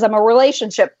 especially because I'm a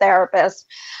relationship therapist.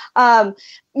 I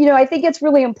think it's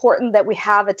really important that we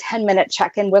have a 10-minute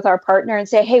check-in with our partner and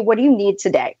say, hey, what do you need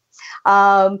today?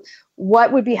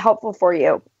 What would be helpful for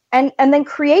you? And then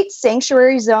create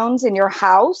sanctuary zones in your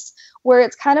house where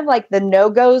it's kind of like the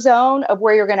no-go zone of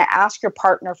where you're going to ask your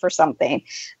partner for something.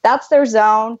 That's their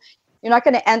zone. You're not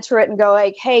going to enter it and go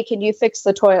like, hey, can you fix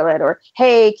the toilet? Or,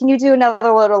 hey, can you do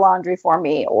another load of laundry for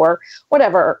me? Or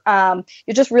whatever.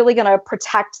 You're just really going to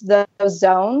protect those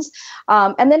zones.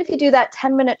 And then if you do that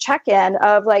 10-minute check-in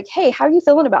of like, hey, how are you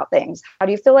feeling about things? How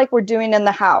do you feel like we're doing in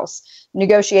the house?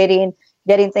 Negotiating,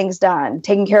 getting things done,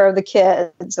 taking care of the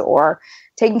kids, or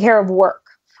taking care of work.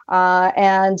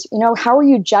 And how are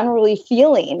you generally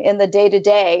feeling in the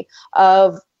day-to-day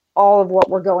of all of what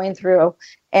we're going through?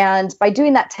 And by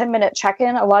doing that 10-minute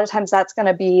check-in, a lot of times that's going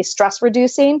to be stress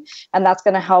reducing, and that's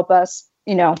going to help us,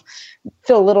 feel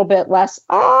a little bit less,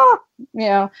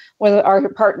 with our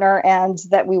partner, and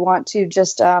that we want to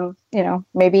just,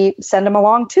 maybe send them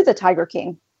along to the Tiger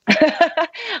King.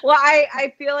 Well,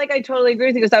 I feel like I totally agree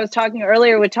with you, because I was talking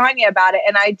earlier with Tanya about it.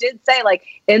 And I did say, like,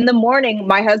 in the morning,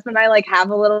 my husband and I have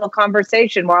a little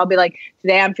conversation where I'll be like,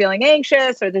 today I'm feeling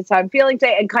anxious, or this I'm feeling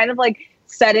today, and kind of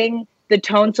setting the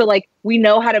tone. So we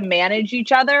know how to manage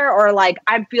each other, or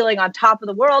I'm feeling on top of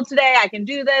the world today. I can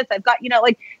do this. I've got,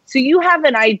 so you have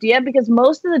an idea, because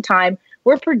most of the time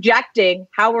we're projecting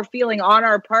how we're feeling on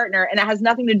our partner, and it has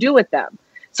nothing to do with them.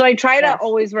 So I try to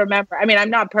always remember. I mean, I'm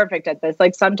not perfect at this.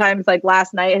 Sometimes,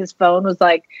 last night, his phone was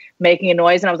making a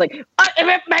noise, and I was like, oh,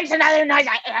 it makes another noise.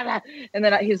 And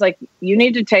then he's like, you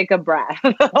need to take a breath.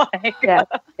 Yeah.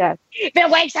 If it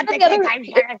wakes up the kids, I'm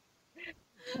here.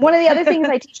 One of the other things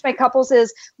I teach my couples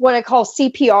is what I call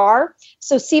CPR.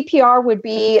 So CPR would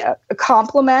be a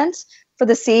compliment for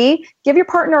the C. Give your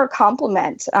partner a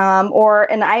compliment or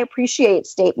an I appreciate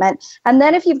statement. And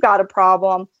then if you've got a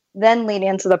problem, then lean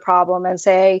into the problem and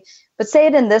say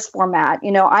it in this format.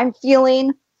 I'm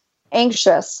feeling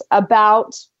anxious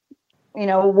about,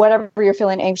 whatever you're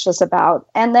feeling anxious about.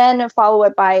 And then follow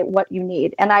it by what you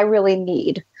need. And I really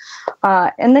need.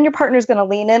 And then your partner's going to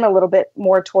lean in a little bit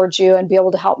more towards you and be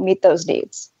able to help meet those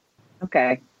needs.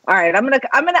 Okay. All right. I'm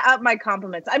gonna up my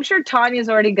compliments. I'm sure Tanya's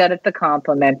already good at the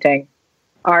complimenting.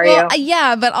 Are you?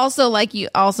 Yeah, but also you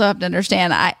also have to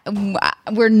understand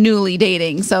we're newly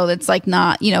dating, so it's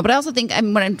not, but I also think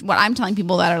what I'm telling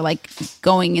people that are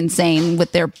going insane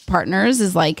with their partners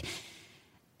is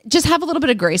just have a little bit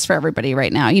of grace for everybody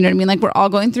right now. You know what I mean? We're all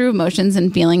going through emotions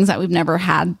and feelings that we've never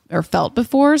had or felt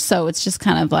before. So it's just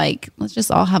kind of let's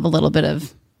just all have a little bit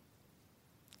of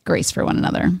grace for one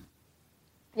another.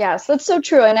 Yes, that's so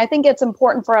true. And I think it's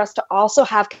important for us to also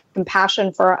have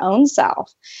compassion for our own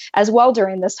self as well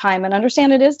during this time, and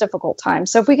understand it is a difficult time.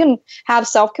 So if we can have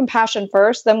self-compassion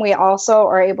first, then we also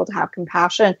are able to have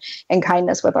compassion and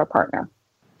kindness with our partner.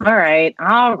 All right.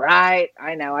 I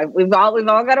know we've all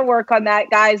got to work on that,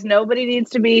 guys. Nobody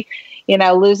needs to be,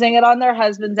 losing it on their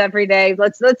husbands every day.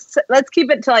 Let's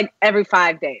keep it to every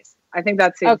 5 days. I think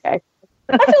that's okay.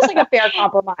 That feels like a fair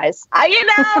compromise.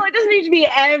 It doesn't need to be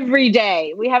every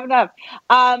day. We have enough.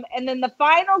 And then the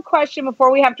final question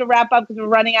before we have to wrap up, because we're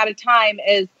running out of time,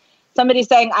 is somebody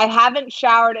saying, I haven't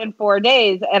showered in 4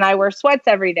 days and I wear sweats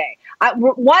every day.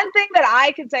 One thing that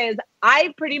I can say is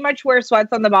I pretty much wear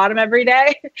sweats on the bottom every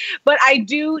day, but I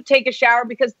do take a shower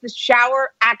because the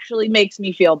shower actually makes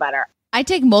me feel better. I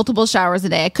take multiple showers a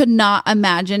day. I could not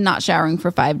imagine not showering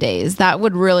for 5 days. That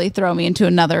would really throw me into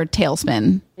another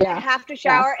tailspin. Yeah. You have to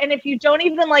shower. Yeah. And if you don't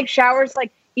even like showers,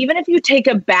 like even if you take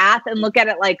a bath and look at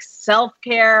it like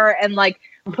self-care and like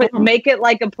make it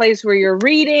like a place where you're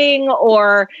reading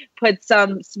or put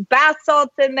some bath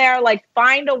salts in there, like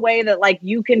find a way that like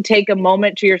you can take a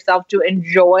moment to yourself to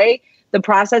enjoy the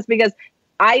process. Because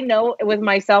I know with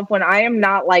myself, when I am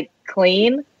not like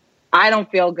clean, I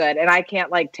don't feel good and I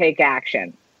can't like take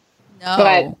action. No.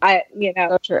 But I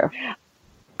So true.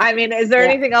 I mean, is there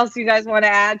anything else you guys want to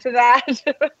add to that?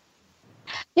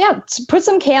 Yeah, put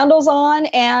some candles on.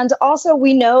 And also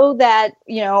we know that,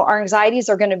 our anxieties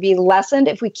are going to be lessened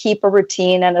if we keep a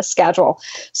routine and a schedule.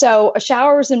 So a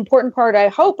shower is an important part, I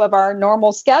hope, of our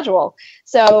normal schedule.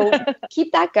 So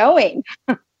keep that going.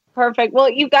 Perfect. Well,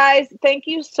 you guys, thank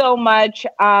you so much.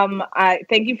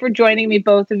 Thank you for joining me,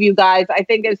 both of you guys. I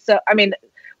think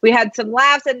we had some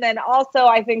laughs, and then also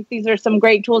I think these are some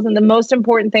great tools. And the most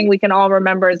important thing we can all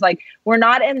remember is like, we're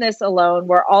not in this alone.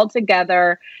 We're all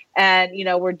together, and,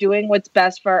 we're doing what's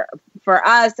best for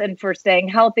us and for staying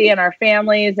healthy and our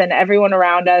families and everyone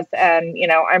around us. And,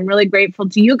 I'm really grateful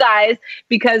to you guys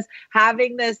because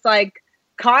having this like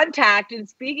contact and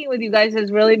speaking with you guys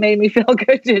has really made me feel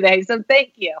good today. So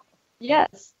thank you.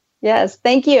 Yes.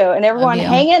 Thank you. And everyone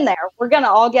hang in there. We're going to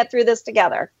all get through this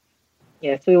together.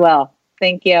 Yes, we will.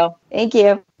 Thank you. Thank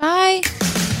you. Bye.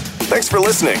 Thanks for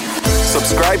listening.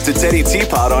 Subscribe to Teddy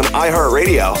Teapot on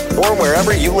iHeartRadio or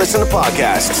wherever you listen to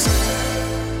podcasts.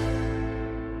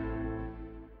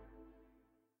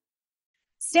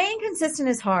 Staying consistent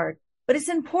is hard, but it's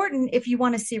important if you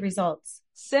want to see results.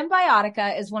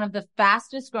 Symbiotica is one of the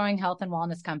fastest growing health and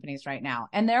wellness companies right now,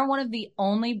 and they're one of the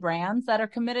only brands that are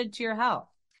committed to your health.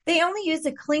 They only use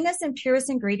the cleanest and purest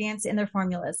ingredients in their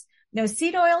formulas. No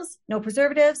seed oils, no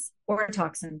preservatives, or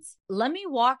toxins. Let me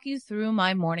walk you through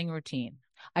my morning routine.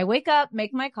 I wake up,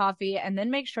 make my coffee, and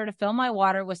then make sure to fill my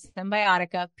water with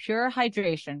Symbiotica Pure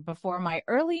Hydration before my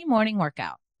early morning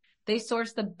workout. They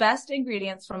source the best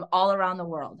ingredients from all around the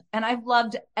world, and I've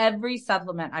loved every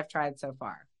supplement I've tried so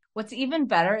far. What's even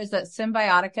better is that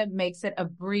Symbiotica makes it a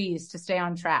breeze to stay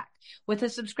on track. With a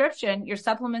subscription, your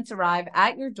supplements arrive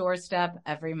at your doorstep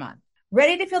every month.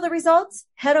 Ready to feel the results?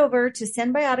 Head over to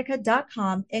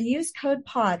Symbiotica.com and use code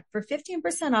POD for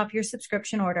 15% off your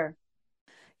subscription order.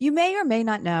 You may or may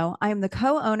not know, I am the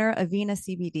co-owner of Vena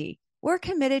CBD. We're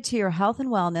committed to your health and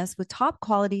wellness with top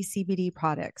quality CBD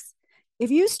products.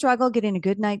 If you struggle getting a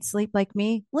good night's sleep like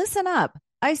me, listen up.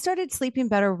 I started sleeping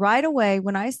better right away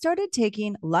when I started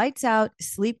taking Lights Out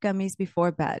sleep gummies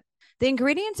before bed. The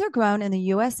ingredients are grown in the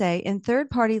USA and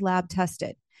third-party lab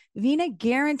tested. Vena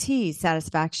guarantees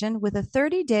satisfaction with a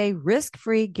 30-day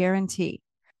risk-free guarantee.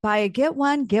 Buy a get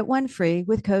one free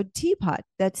with code TEAPOD.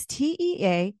 That's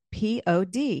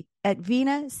TEAPOD at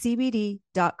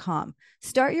venacbd.com.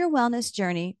 Start your wellness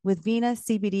journey with Vena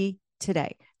CBD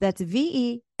today. That's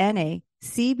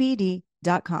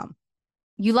VENACBD.com.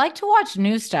 You like to watch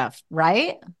new stuff,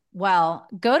 right? Well,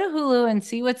 go to Hulu and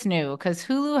see what's new, because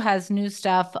Hulu has new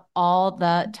stuff all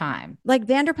the time. Like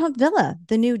Vanderpump Villa,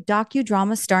 the new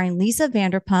docudrama starring Lisa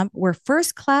Vanderpump, where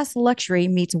first-class luxury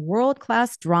meets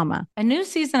world-class drama. A new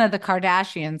season of The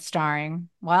Kardashians starring,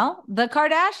 well, the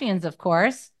Kardashians, of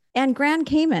course. And Grand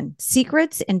Cayman,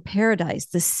 Secrets in Paradise,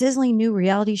 the sizzling new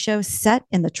reality show set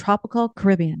in the tropical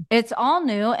Caribbean. It's all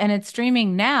new, and it's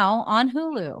streaming now on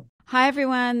Hulu. Hi,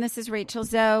 everyone. This is Rachel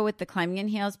Zoe with the Climbing in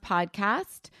Heels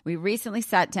podcast. We recently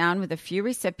sat down with a few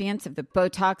recipients of the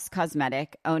Botox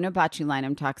Cosmetic,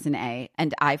 Onabotulinum Toxin A,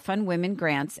 and iFund Women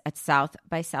grants at South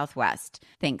by Southwest,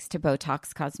 thanks to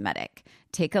Botox Cosmetic.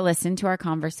 Take a listen to our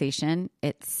conversation.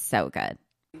 It's so good.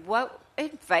 What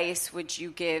advice would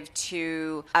you give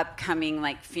to upcoming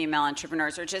female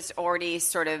entrepreneurs or just already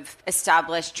sort of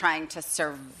established trying to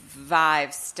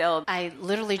survive still? I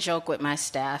literally joke with my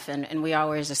staff and we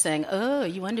always are saying, oh,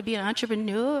 you want to be an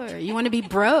entrepreneur? You want to be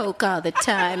broke all the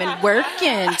time and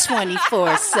working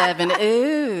 24/7.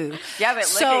 Ooh. Yeah, but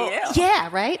look at you. Yeah,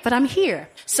 right? But I'm here.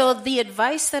 So the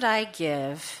advice that I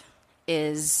give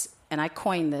is, and I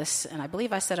coined this, and I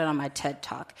believe I said it on my TED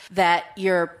Talk, that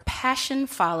your passion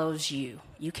follows you.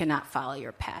 You cannot follow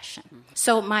your passion.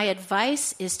 So my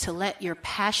advice is to let your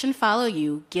passion follow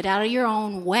you, get out of your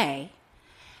own way,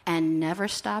 and never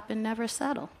stop and never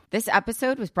settle. This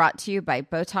episode was brought to you by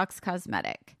Botox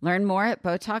Cosmetic. Learn more at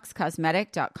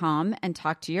BotoxCosmetic.com and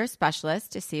talk to your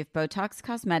specialist to see if Botox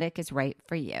Cosmetic is right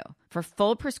for you. For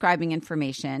full prescribing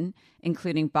information,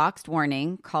 including boxed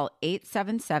warning, call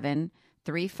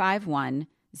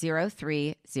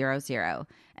 877-351-0300.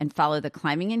 and follow the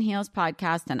Climbing in Heels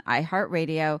podcast on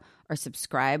iHeartRadio or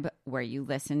subscribe where you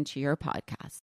listen to your podcast.